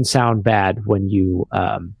leak can sound bad when you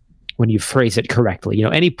phrase it correctly. You know,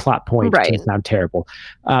 any plot point can sound terrible.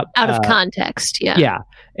 Out of context, yeah. Yeah.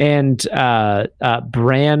 And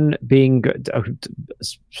Bran being,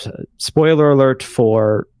 spoiler alert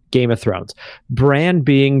for Game of Thrones, Bran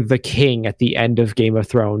being the king at the end of Game of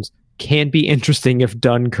Thrones can be interesting if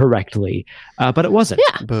done correctly, but it wasn't.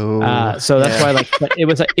 Yeah. Boo. So that's why, like,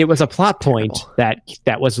 it was a plot point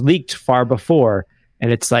that was leaked far before.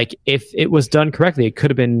 And it's like, if it was done correctly, it could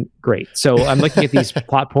have been great. So I'm looking at these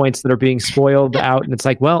plot points that are being spoiled out, and it's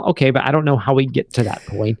like, well, okay, but I don't know how we get to that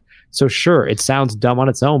point. So sure, it sounds dumb on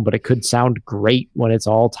its own, but it could sound great when it's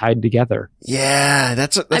all tied together. Yeah,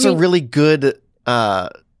 that's a really good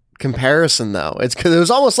comparison, though. It's because it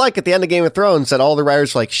was almost like at the end of Game of Thrones that all the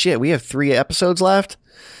writers were like, shit, we have 3 episodes left.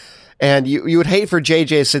 And you would hate for JJ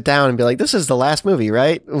to sit down and be like, this is the last movie,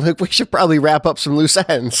 right? We should probably wrap up some loose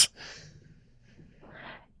ends.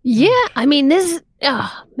 Yeah, I mean, this.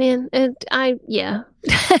 Oh man, yeah.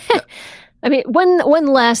 I mean, one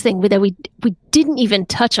last thing that we didn't even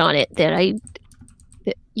touch on it. I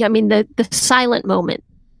mean, the silent moment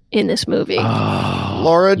in this movie. Oh,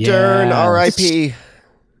 Laura Dern, R.I.P.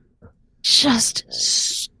 Just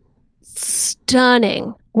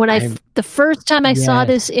stunning. When the first time I saw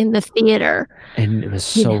this in the theater, and it was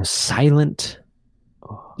so silent.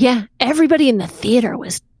 Yeah, everybody in the theater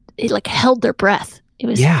like held their breath. It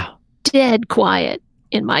was dead quiet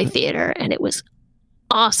in my theater, and it was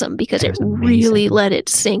awesome because it really let it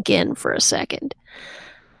sink in for a second.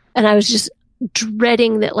 And I was just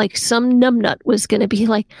dreading that, like, some numbnut was going to be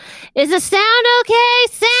like, is the sound okay?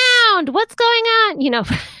 Sound! What's going on? You know,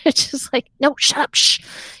 it's just like, no, shut up. Shh.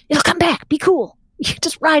 It'll come back. Be cool. You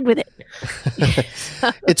just ride with it.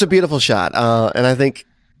 It's a beautiful shot. And I think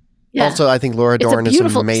I think Laura Dern is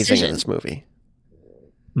amazing in this movie.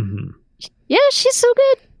 Mm-hmm. Yeah, she's so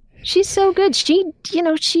good. She's so good.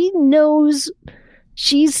 She knows,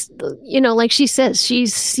 she's, like she says,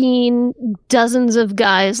 she's seen dozens of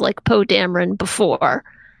guys like Poe Dameron before,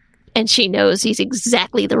 and she knows he's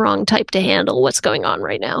exactly the wrong type to handle what's going on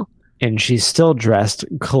right now. And she's still dressed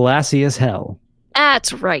classy as hell.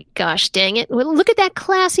 That's right. Gosh dang it. Well, look at that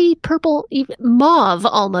classy purple, even mauve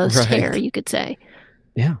almost hair, you could say.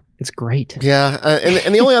 Yeah. It's great. Yeah,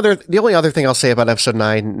 and the only other thing I'll say about episode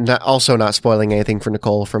 9, not spoiling anything for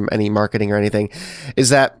Nicole from any marketing or anything, is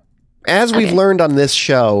that as we've learned on this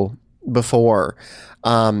show before,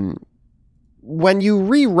 when you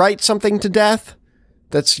rewrite something to death,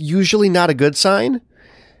 that's usually not a good sign.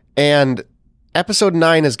 And episode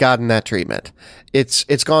 9 has gotten that treatment.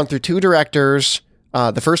 It's gone through 2 directors.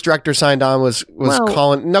 The first director signed on was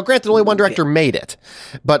Colin. Now, granted, only one director made it,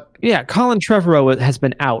 but yeah, Colin Trevorrow has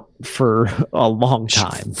been out for a long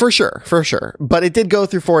time, for sure. But it did go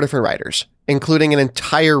through 4 different writers, including an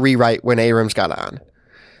entire rewrite when Abrams got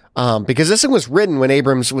on, because this thing was written when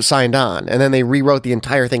Abrams was signed on, and then they rewrote the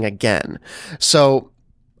entire thing again. So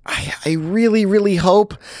I really, really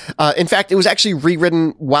hope. In fact, it was actually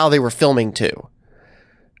rewritten while they were filming too.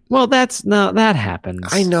 Well, that happens.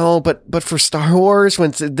 I know, but for Star Wars,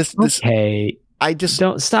 when this okay, I just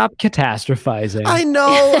don't stop catastrophizing. I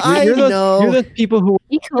know, you're the people who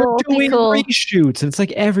are doing reshoots, and it's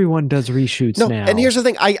like everyone does reshoots now. And here's the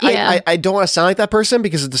thing: I don't want to sound like that person,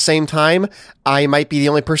 because at the same time, I might be the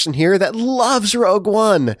only person here that loves Rogue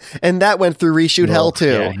One, and that went through reshoot hell too.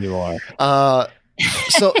 Yeah, you are.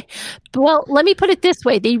 So, well, let me put it this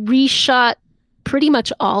way: they reshot pretty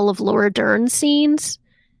much all of Laura Dern's scenes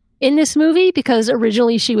in this movie, because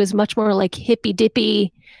originally she was much more like hippy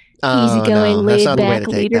dippy, easygoing, laid back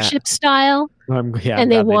leadership style.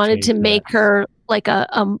 And they wanted to make her like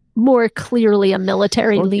a more clearly a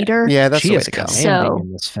military leader. Yeah, that's the way to go. So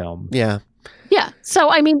in this film. Yeah. Yeah.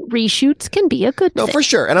 So I mean, reshoots can be a good thing. No, for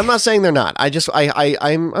sure. And I'm not saying they're not.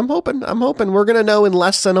 I'm hoping we're gonna know in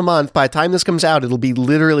less than a month. By the time this comes out, it'll be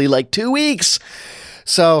literally like 2 weeks.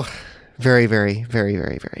 So very, very, very,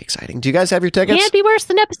 very, very exciting. Do you guys have your tickets? Can't be worse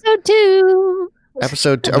than episode 2.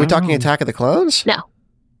 Episode 2. Are we talking Attack of the Clones? No.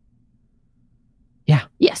 Yeah.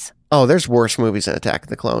 Yes. Oh, there's worse movies than Attack of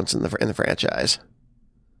the Clones in the franchise.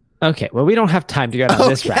 Okay, well, we don't have time to go down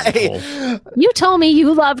this rabbit hole. You told me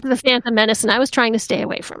you loved The Phantom Menace, and I was trying to stay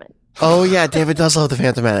away from it. Oh, yeah, David does love The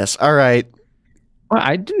Phantom Menace. All right. Well,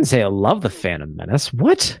 I didn't say I love The Phantom Menace.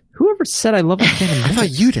 What? Whoever said I love The Phantom Menace? I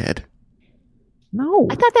thought you did. No.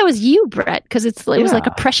 I thought that was you, Brett, because it was like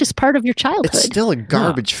a precious part of your childhood. It's still a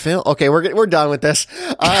garbage film. Okay, we're done with this.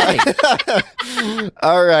 All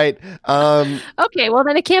right. Okay, well,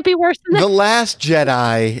 then it can't be worse than that. The Last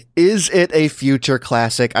Jedi. Is it a future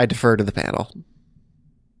classic? I defer to the panel.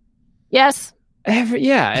 Yes.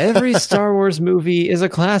 Every Star Wars movie is a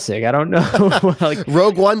classic. I don't know. Like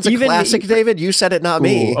Rogue One's a classic, David. You said it, not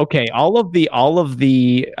me. Okay, all of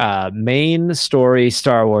the main story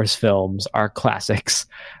Star Wars films are classics.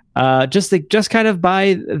 Just kind of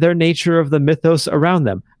by their nature of the mythos around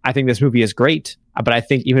them. I think this movie is great, but I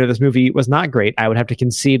think even if this movie was not great, I would have to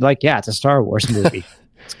concede, like, yeah, it's a Star Wars movie.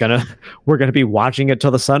 We're gonna be watching it till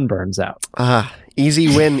the sun burns out. Easy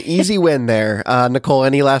win there. Nicole,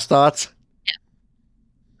 any last thoughts?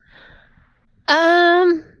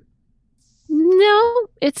 No,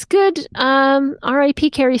 it's good.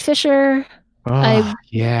 R.I.P. Carrie Fisher. I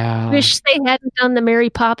wish they hadn't done the Mary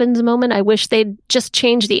Poppins moment. I wish they'd just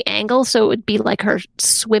change the angle so it would be like her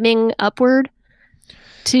swimming upward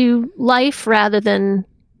to life rather than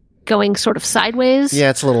going sort of sideways.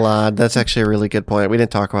 Yeah, it's a little odd. That's actually a really good point. We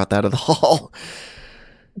didn't talk about that at all.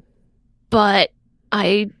 But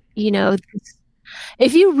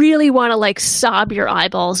if you really want to like sob your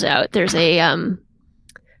eyeballs out, there's a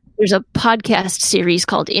podcast series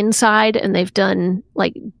called Inside, and they've done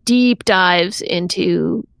like deep dives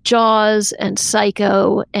into Jaws and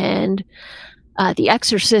Psycho and The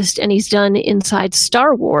Exorcist, and he's done Inside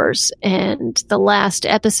Star Wars. And the last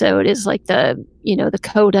episode is like the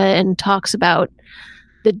coda and talks about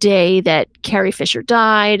the day that Carrie Fisher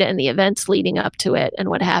died and the events leading up to it and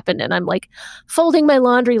what happened. And I'm like folding my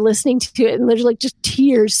laundry, listening to it, and there's like just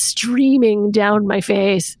tears streaming down my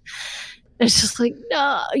face. And it's just like,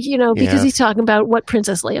 no, because he's talking about what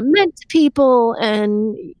Princess Leia meant to people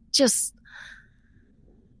and just,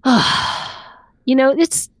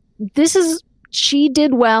 she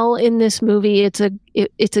did well in this movie. It's a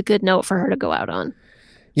good note for her to go out on.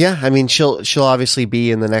 Yeah, I mean, she'll obviously be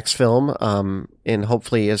in the next film, and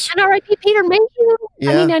hopefully is. And R.I.P. Peter Mayhew.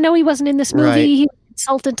 Yeah. I mean, I know he wasn't in this movie; right. He was a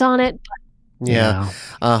consultant on it. But yeah.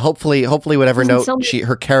 Hopefully, whatever note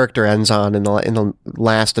her character ends on in the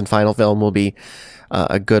last and final film will be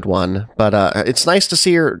a good one. But it's nice to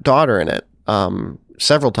see her daughter in it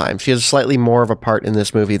several times. She has slightly more of a part in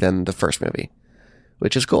this movie than the first movie,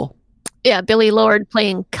 which is cool. Yeah, Billie Lourd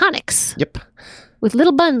playing Connix. Yep. With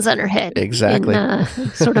little buns on her head. Exactly. In,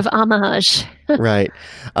 sort of homage. Right.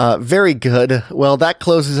 Very good. Well, that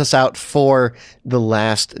closes us out for The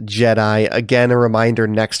Last Jedi. Again, a reminder,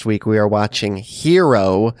 next week we are watching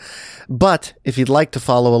Hero. But if you'd like to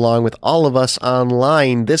follow along with all of us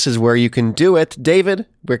online, this is where you can do it. David,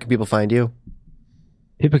 where can people find you?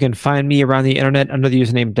 People can find me around the internet under the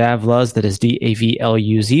username Davluz, that is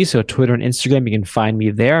DAVLUZ. So Twitter and Instagram, you can find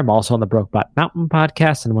me there. I'm also on the Brokebot Mountain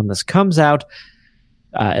podcast. And when this comes out,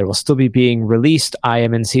 it will still be being released. I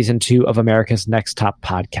am in season 2 of America's Next Top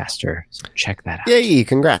Podcaster. So check that out. Yay,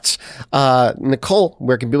 congrats. Nicole,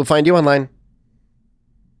 where can people find you online?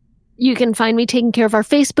 You can find me taking care of our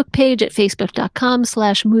Facebook page at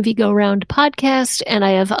facebook.com/moviegoroundpodcast. And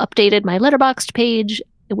I have updated my Letterboxd page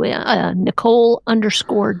with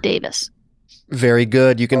Nicole_Davis. Very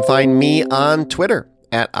good. You can find me on Twitter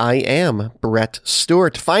at I am Brett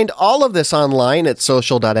Stewart. Find all of this online at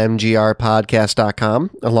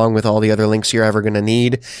social.mgrpodcast.com, along with all the other links you're ever going to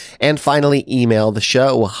need. And finally, email the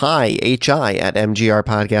show,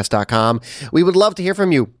 hi@mgrpodcast.com. We would love to hear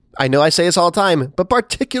from you. I know I say this all the time, but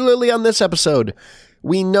particularly on this episode.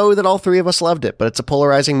 We know that all three of us loved it, but it's a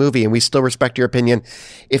polarizing movie, and we still respect your opinion.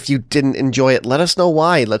 If you didn't enjoy it, let us know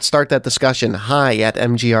why. Let's start that discussion.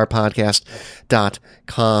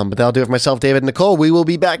 hi@mgrpodcast.com. But that'll do it for myself, David, and Nicole. We will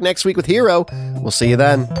be back next week with Hero. We'll see you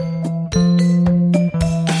then.